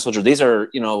America, Winter Soldier. These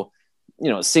are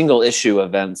single issue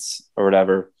events or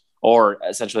whatever. Or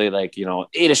essentially,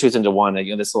 8 issues into one,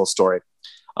 this little story.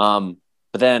 But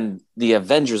then the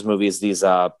Avengers movies, these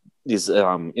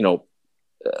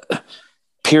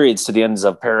periods to the ends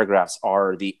of paragraphs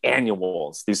are the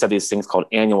annuals. These have these things called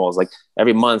annuals. Like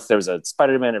every month there was a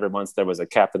Spider-Man, every month there was a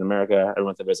Captain America, every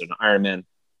month there was an Iron Man,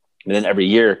 and then every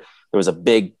year there was a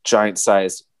big,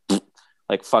 giant-sized,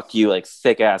 fuck you,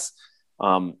 thick ass.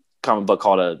 Comic book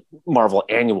called a Marvel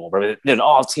Annual, where they'd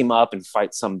all team up and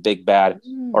fight some big bad,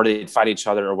 or they'd fight each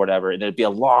other or whatever, and it'd be a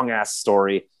long ass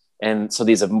story. And so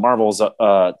these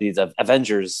these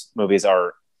Avengers movies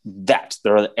are that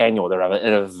they're an annual, they're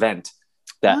an event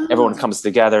that everyone comes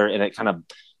together, and it kind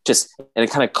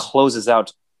of closes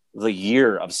out the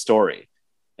year of story.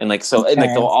 And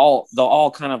they'll all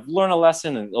kind of learn a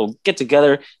lesson and they'll get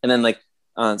together, and then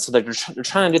So they're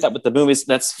trying to do that with the movies.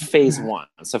 That's phase one.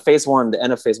 So phase one, the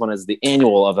end of phase one is the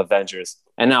annual of Avengers.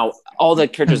 And now all the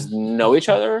characters know each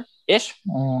other ish.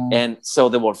 And so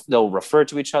they'll refer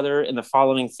to each other in the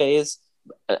following phase.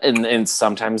 And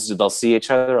sometimes they'll see each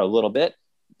other a little bit,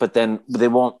 but then they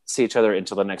won't see each other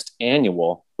until the next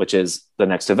annual, which is the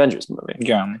next Avengers movie.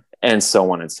 Yeah. And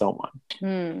so on and so on.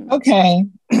 Okay.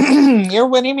 You're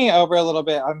winning me over a little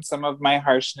bit on some of my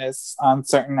harshness on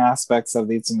certain aspects of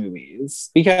these movies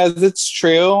because it's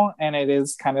true and it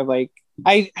is kind of like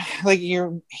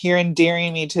you're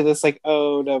endearing me to this like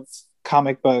ode of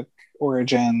comic book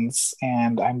origins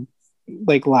and I'm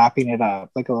like lapping it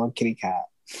up like a little kitty cat.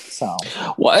 So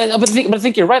well, but I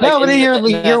think you're right. No, but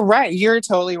you're right. You're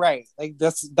totally right. Like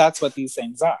that's what these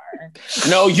things are.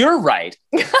 No, you're right.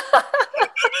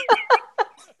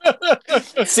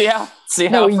 see how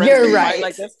no, you're right.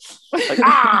 Like this. Like, all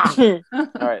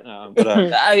right.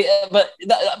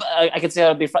 I can see how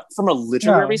it'd be from a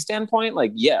literary standpoint.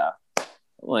 Like, yeah,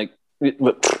 like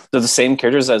they're the same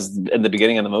characters as in the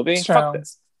beginning of the movie. Fuck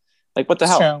this. Like, what the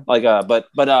hell? Like, but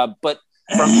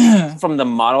from the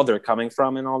model they're coming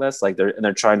from and all this, like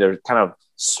they're trying to kind of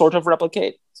sort of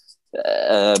replicate.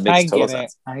 Makes total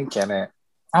sense. I get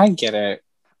it.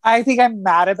 I think I'm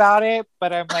mad about it,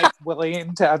 but I'm like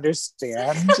willing to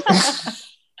understand.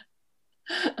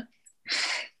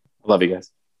 Love you guys.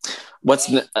 What's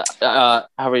how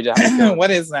are we doing?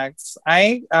 What is next?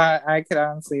 I could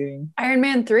honestly Iron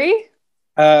Man 3?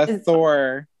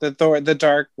 Thor, the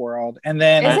Dark World, and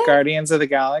then Guardians of the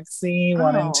Galaxy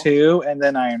 1 and 2, and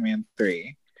then Iron Man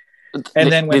 3,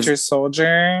 and then Winter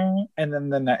Soldier, and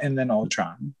then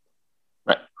Ultron.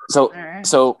 Right. So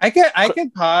I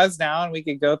could pause now, and we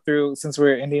could go through since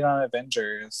we're ending on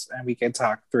Avengers, and we could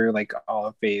talk through like all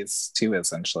of Phase 2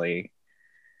 essentially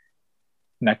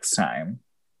next time.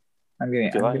 I'm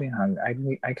getting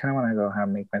hungry. I kind of want to go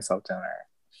make myself dinner.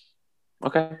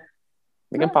 Okay,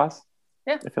 we can pause.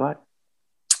 Yeah, if you like.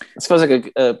 It feels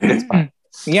like a good spot.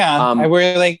 Yeah,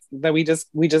 we're like that. We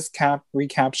just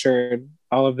recaptured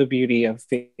all of the beauty of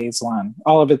Phase 1,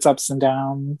 all of its ups and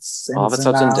downs. How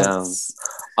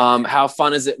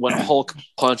fun is it when Hulk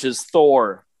punches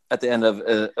Thor at the end of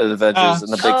Avengers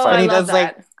in the big fight? When he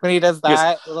does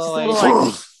that,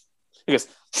 he goes.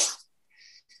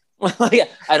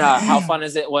 And how fun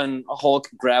is it when Hulk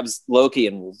grabs Loki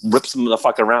and rips him the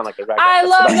fuck around like a rag? I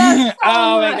love that.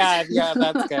 Oh my god, yeah,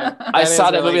 that's good. I saw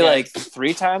that movie like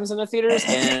 3 times in the theaters,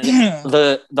 and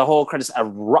the whole crowd just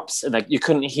erupts, and like you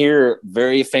couldn't hear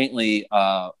very faintly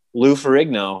Lou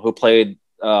Ferrigno, who played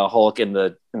Hulk in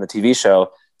the TV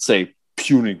show, say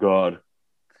 "puny god,"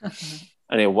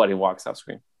 and he walks off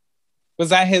screen. Was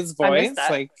that his voice?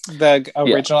 Like the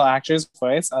original actor's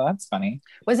voice? Oh, that's funny.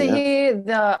 Wasn't he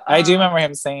the... I do remember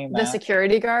him saying that. The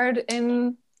security guard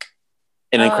in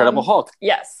Incredible Hulk.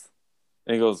 Yes.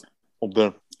 And he goes,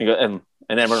 and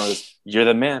everyone goes, "You're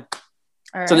the man."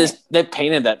 All so right. they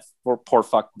painted that poor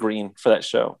fuck green for that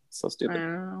show. So stupid. I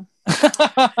know.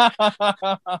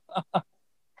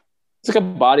 It's like a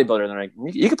bodybuilder, and they're like,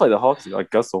 "You could play the Hulk." He's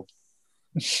like, "Gusto."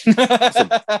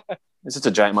 It's just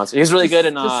a giant monster. He's really good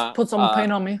in just put some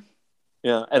paint on me.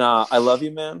 Yeah, and I Love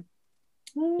You Man.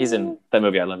 He's in that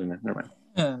movie. I Love You Man. Never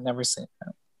mind. Never seen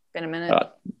that. Been a minute.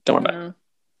 Don't worry about it.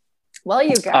 Well,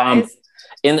 you guys.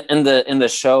 In the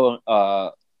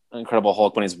show, Incredible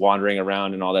Hulk, when he's wandering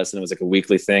around and all this, and it was like a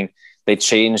weekly thing, they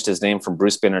changed his name from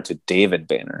Bruce Banner to David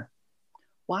Banner.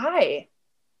 Why?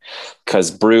 Because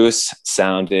Bruce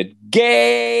sounded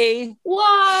gay.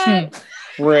 What?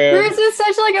 Bruce is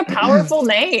such like a powerful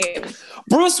name.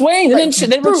 Bruce Wayne. They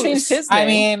never changed his name. I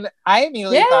mean, I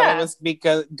immediately thought it was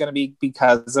gonna be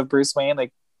because of Bruce Wayne,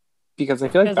 like because I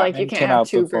feel like Batman you can't came have out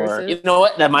two before. Bruces. You know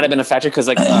what? That might have been a factor because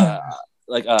the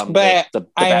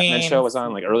Batman mean, show was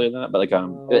on like earlier than that, but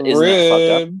isn't that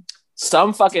fucked up?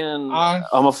 Some fucking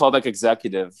homophobic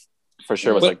executive for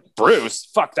sure was like, "Bruce,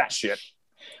 fuck that shit."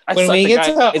 When we get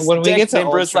to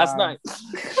Bruce Ultron, last night.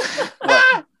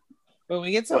 When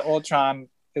we get to Ultron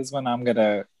is when I'm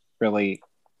gonna really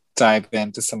dive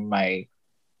into some of my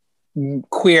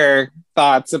queer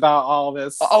thoughts about all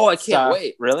this. Oh, I can't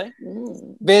wait! Really?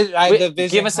 The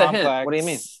Vision give us complex. a hint. What do you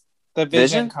mean? The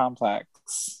Vision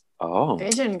complex. Oh,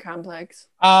 Vision complex.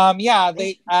 Yeah.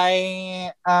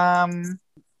 I don't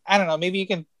know. Maybe you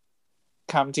can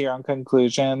come to your own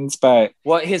conclusions, but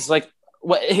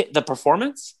the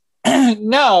performance?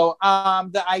 No,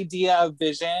 the idea of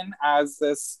Vision as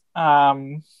this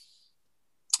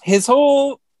his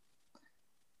whole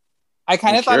I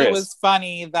kind of thought it was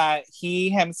funny that he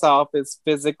himself is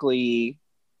physically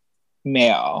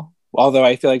male although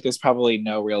I feel like there's probably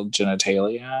no real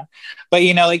genitalia, but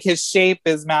you know, like his shape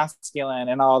is masculine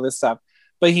and all this stuff,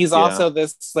 but he's also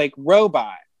this like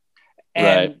robot.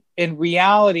 And in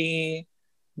reality,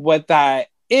 what that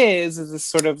is this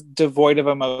sort of devoid of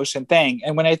emotion thing.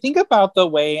 And when I think about the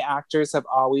way actors have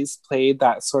always played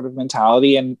that sort of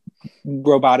mentality in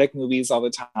robotic movies all the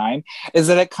time, is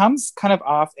that it comes kind of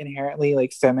off inherently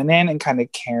like feminine and kind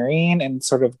of caring and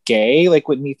sort of gay. Like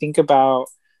when we think about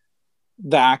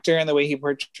the actor and the way he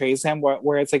portrays him,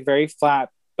 where it's like very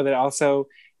flat, but it also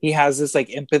he has this like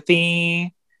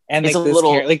empathy and like this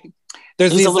like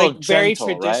there's these like very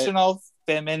traditional, right?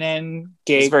 Feminine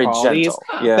gay qualities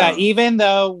that even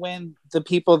though when the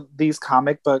people, these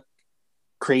comic book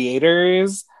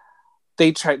creators,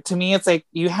 they try, to me it's like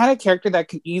you had a character that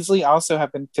could easily also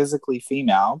have been physically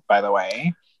female, by the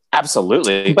way.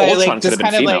 Absolutely. But Ultron like, could have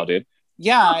been female, like, dude.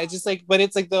 Yeah, it's just like, but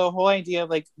it's like the whole idea of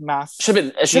like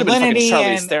masculinity. It should have been fucking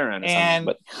Charlize Theron or something,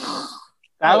 but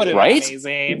that would have been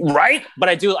amazing. Right? But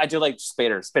I do like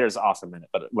Spader. Spader's awesome in it,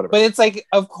 but whatever. But it's like,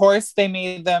 of course, they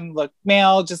made them look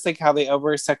male, just like how they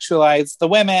over-sexualize the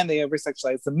women, they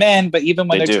over-sexualize the men. But even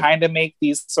when they're trying to make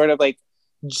these sort of like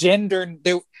gender,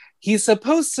 he's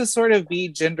supposed to sort of be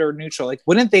gender neutral. Like,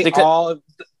 wouldn't they all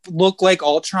look like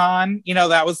Ultron? You know,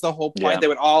 that was the whole point. Yeah. They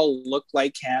would all look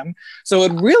like him. So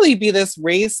it would really be this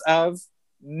race of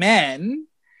men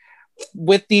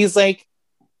with these like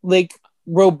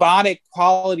robotic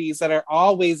qualities that are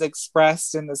always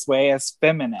expressed in this way as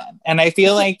feminine. And I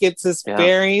feel like it's this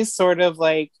very sort of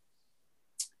like,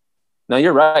 no,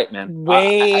 you're right, man,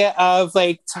 way of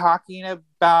like talking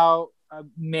about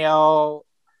male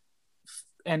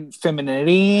and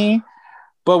femininity,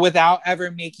 but without ever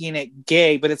making it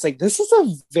gay. But it's like, this is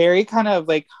a very kind of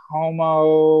like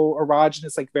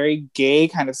homo-erogenous, like very gay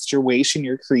kind of situation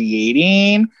you're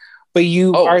creating. But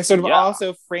you are sort of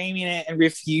also framing it and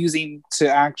refusing to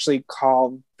actually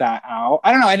call that out.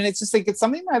 I don't know. And it's just like, it's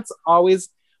something that's always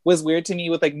was weird to me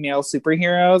with like male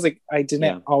superheroes. Like I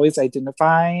didn't always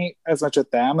identify as much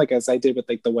with them, like as I did with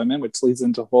like the women, which leads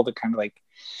into whole the kind of like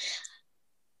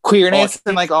queerness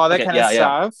and like all that kind of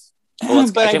stuff. Well,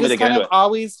 but I just kind of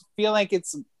always feel like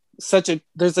it's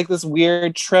there's like this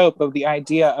weird trope of the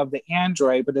idea of the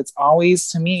android, but it's always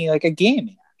to me like a gay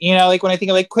man. You know, like when I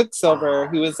think of like Quicksilver,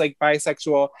 who is like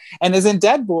bisexual and isn't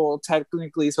Deadpool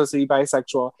technically supposed to be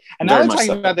bisexual. And now they're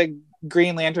talking about the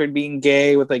Green Lantern being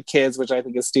gay with like kids, which I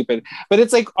think is stupid. But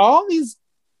it's like all these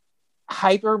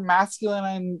hyper masculine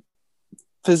and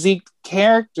physique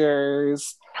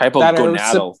characters that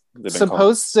are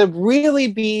supposed to really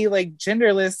be like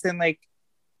genderless and like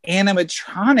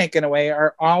animatronic in a way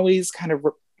are always kind of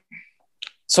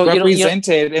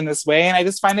represented in this way, and I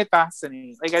just find it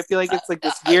fascinating. Like I feel like it's like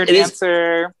this weird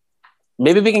answer.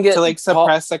 Maybe we can get to like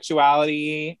suppress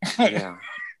sexuality.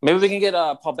 Maybe we can get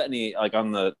Paul Bettany like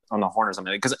on the horn or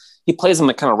something, because he plays him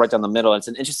like kind of right down the middle. It's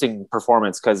an interesting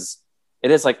performance because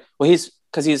it is like, well,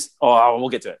 we'll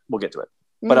get to it.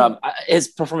 But his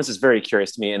performance is very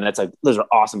curious to me, and that's like those are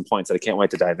awesome points that I can't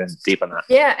wait to dive in deep on that.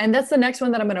 Yeah, and that's the next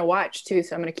one that I'm going to watch too,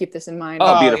 so I'm going to keep this in mind.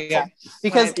 Oh, beautiful! Yeah.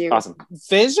 Because awesome.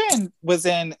 Vision was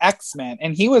in X-Men,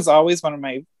 and he was always one of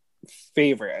my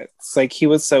favorites. Like he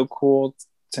was so cool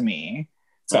to me.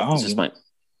 So it's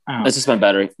just my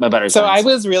battery. So I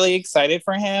was really excited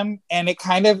for him, and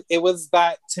it was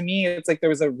that to me. It's like there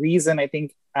was a reason. I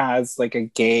think as like a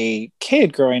gay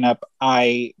kid growing up,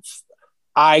 I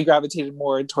gravitated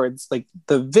more towards like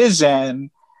the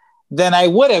Vision than I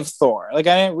would have Thor. Like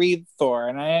I didn't read Thor,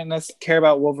 and I didn't care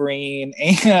about Wolverine.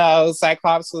 You know,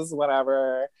 Cyclops was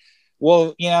whatever.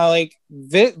 Well, you know,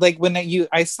 like when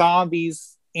I saw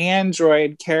these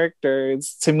android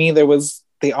characters, to me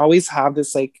they always have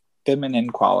this like feminine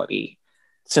quality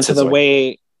to the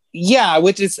way. Yeah,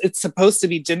 which is it's supposed to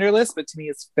be genderless, but to me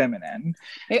it's feminine.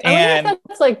 I wonder if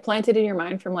that's like planted in your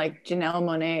mind from like Janelle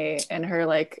Monáe and her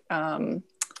like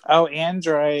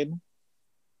Android.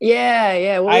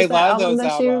 Yeah. I love those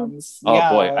albums. Oh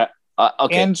boy.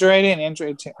 Okay. Android and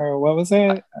Android or what was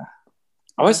it?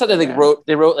 I always thought that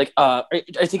they wrote like are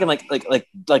you thinking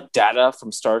like Data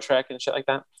from Star Trek and shit like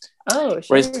that? Oh,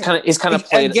 sure. Where he's kind of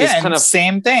played again, he's kind of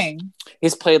same thing.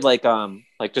 He's played like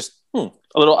just a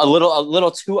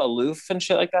little too aloof and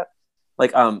shit like that.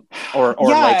 Like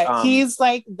he's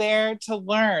like there to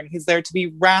learn. He's there to be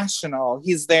rational.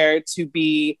 He's there to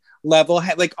be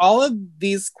level-headed. Like all of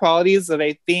these qualities that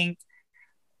I think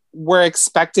were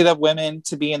expected of women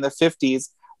to be in the 50s,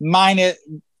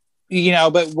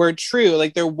 but were true.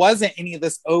 Like there wasn't any of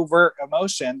this overt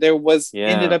emotion. There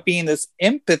ended up being this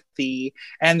empathy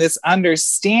and this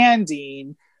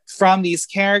understanding from these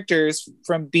characters,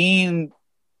 from being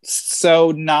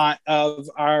so not of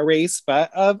our race,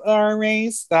 but of our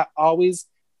race, that always,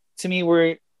 to me,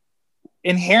 were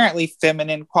inherently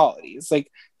feminine qualities,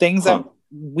 like things that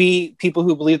we, people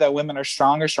who believe that women are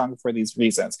stronger for these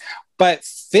reasons. But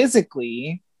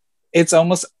physically, it's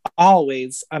almost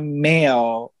always a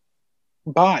male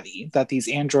body that these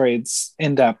androids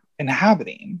end up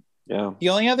inhabiting. Yeah. The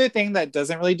only other thing that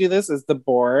doesn't really do this is the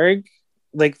Borg.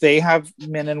 Like, they have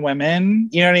men and women,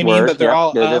 you know what I mean? But they're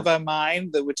all of a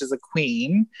mind, which is a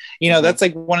queen. You know, that's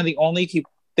like one of the only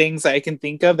things that I can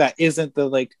think of that isn't the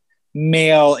like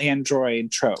male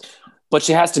android trope. But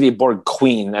she has to be a Borg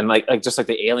queen, and like just like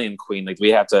the alien queen, like we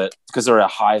have to, because they're a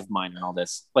hive mind and all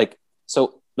this. Like,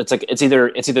 so it's like it's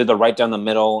either the right down the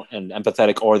middle and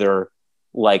empathetic, or they're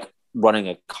like running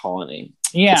a colony.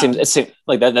 Yeah, it seems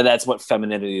like that's what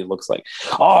femininity looks like.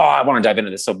 Oh, I want to dive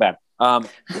into this so bad.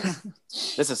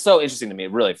 This is so interesting to me.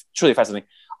 Really, truly fascinating.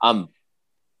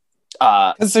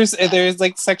 Because there's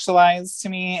like sexualized to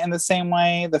me in the same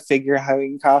way, the figure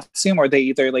having costume, or they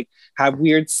either like have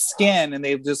weird skin and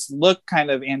they just look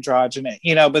kind of androgynous,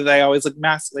 you know, but they always look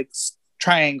like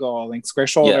triangle, like square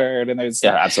shouldered, and there's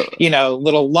absolutely, you know,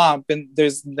 little lump, and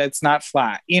that's not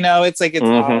flat, you know, it's like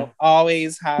it's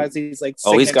always has these like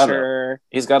signature.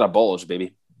 He's got a bulge,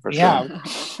 baby. For yeah,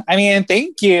 sure. I mean,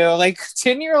 thank you. Like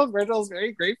 10-year-old Virgil's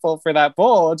very grateful for that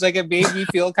bulge. Like, it made me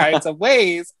feel kinds of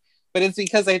ways. But it's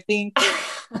because I think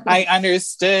I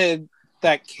understood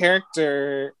that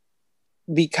character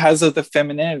because of the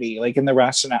femininity, like in the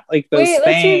rationale, like those things.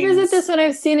 Let's revisit this when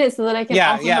I've seen it so that I can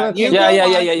yeah.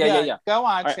 Go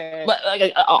watch it. But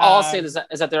like, all I'll say is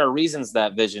that there are reasons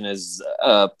that Vision is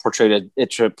portrayed.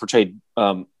 It's perfect.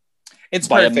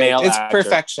 It's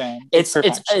perfection.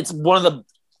 It's one of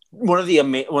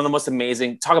the most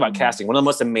amazing. Talk about casting. One of the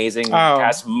most amazing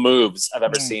cast moves I've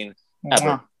ever seen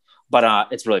ever. But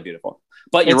it's really beautiful.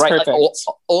 But you're right. Like,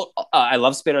 I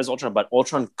love Spader as Ultron, but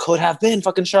Ultron could have been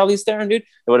fucking Charlize Theron, dude. It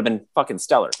would have been fucking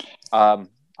stellar. That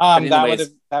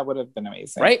would have been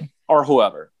amazing, right? Or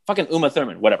whoever, fucking Uma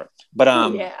Thurman, whatever. But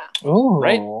right?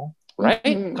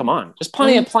 Mm-hmm. Come on, there's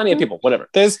plenty of people. Whatever.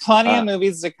 There's plenty of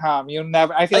movies to come.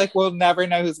 I feel like we'll never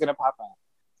know who's gonna pop up.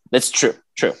 That's true.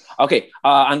 Okay.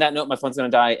 On that note, my phone's gonna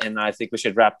die, and I think we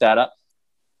should wrap that up.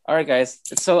 All right, guys.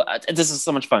 So this is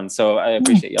so much fun. So I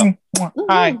appreciate y'all.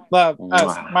 I love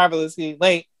us. Marvelously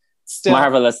late. Still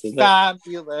marvelously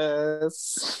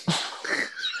fabulous.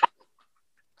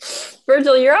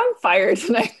 Virgil, you're on fire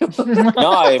tonight.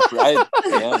 No, I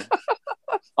am.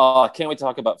 Oh, I can't wait to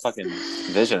talk about fucking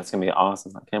Vision. It's gonna be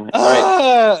awesome. I can't wait. All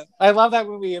right. I love that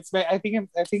movie. I think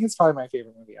it's probably my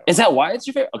favorite movie ever. Is that why it's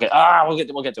your favorite? Okay. We'll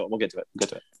get to it.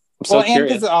 I'm so curious. And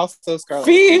because it's also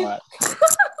Scarlet.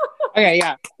 Okay,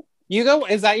 yeah. You go.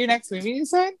 Is that your next movie you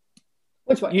said?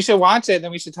 Which one? You should watch it,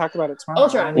 then we should talk about it tomorrow.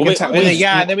 Ultron.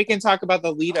 And then we can talk about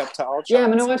the lead up to Ultron. Yeah,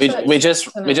 I'm gonna watch that.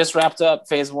 We just wrapped up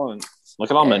phase 1. Look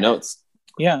at all my notes.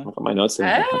 Yeah. Look at my notes.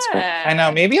 That's cool. I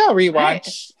know. Maybe I'll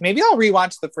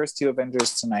rewatch the first 2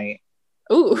 Avengers tonight.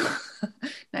 Ooh.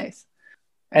 Nice.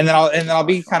 And then I'll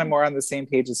be kind of more on the same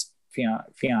page as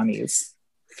Fiani's.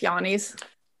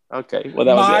 Okay. Well,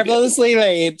 that was marvelously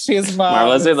late. She's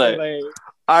marvelously late.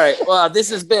 All right. Well, this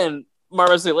has been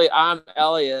Marvelously Late. I'm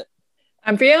Elliot.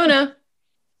 I'm Fiona.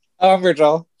 Oh, I'm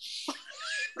Virgil.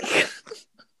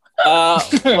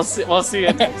 We'll see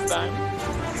you next time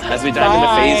as we dive into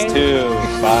phase 2.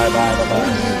 Bye.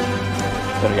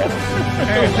 Go together.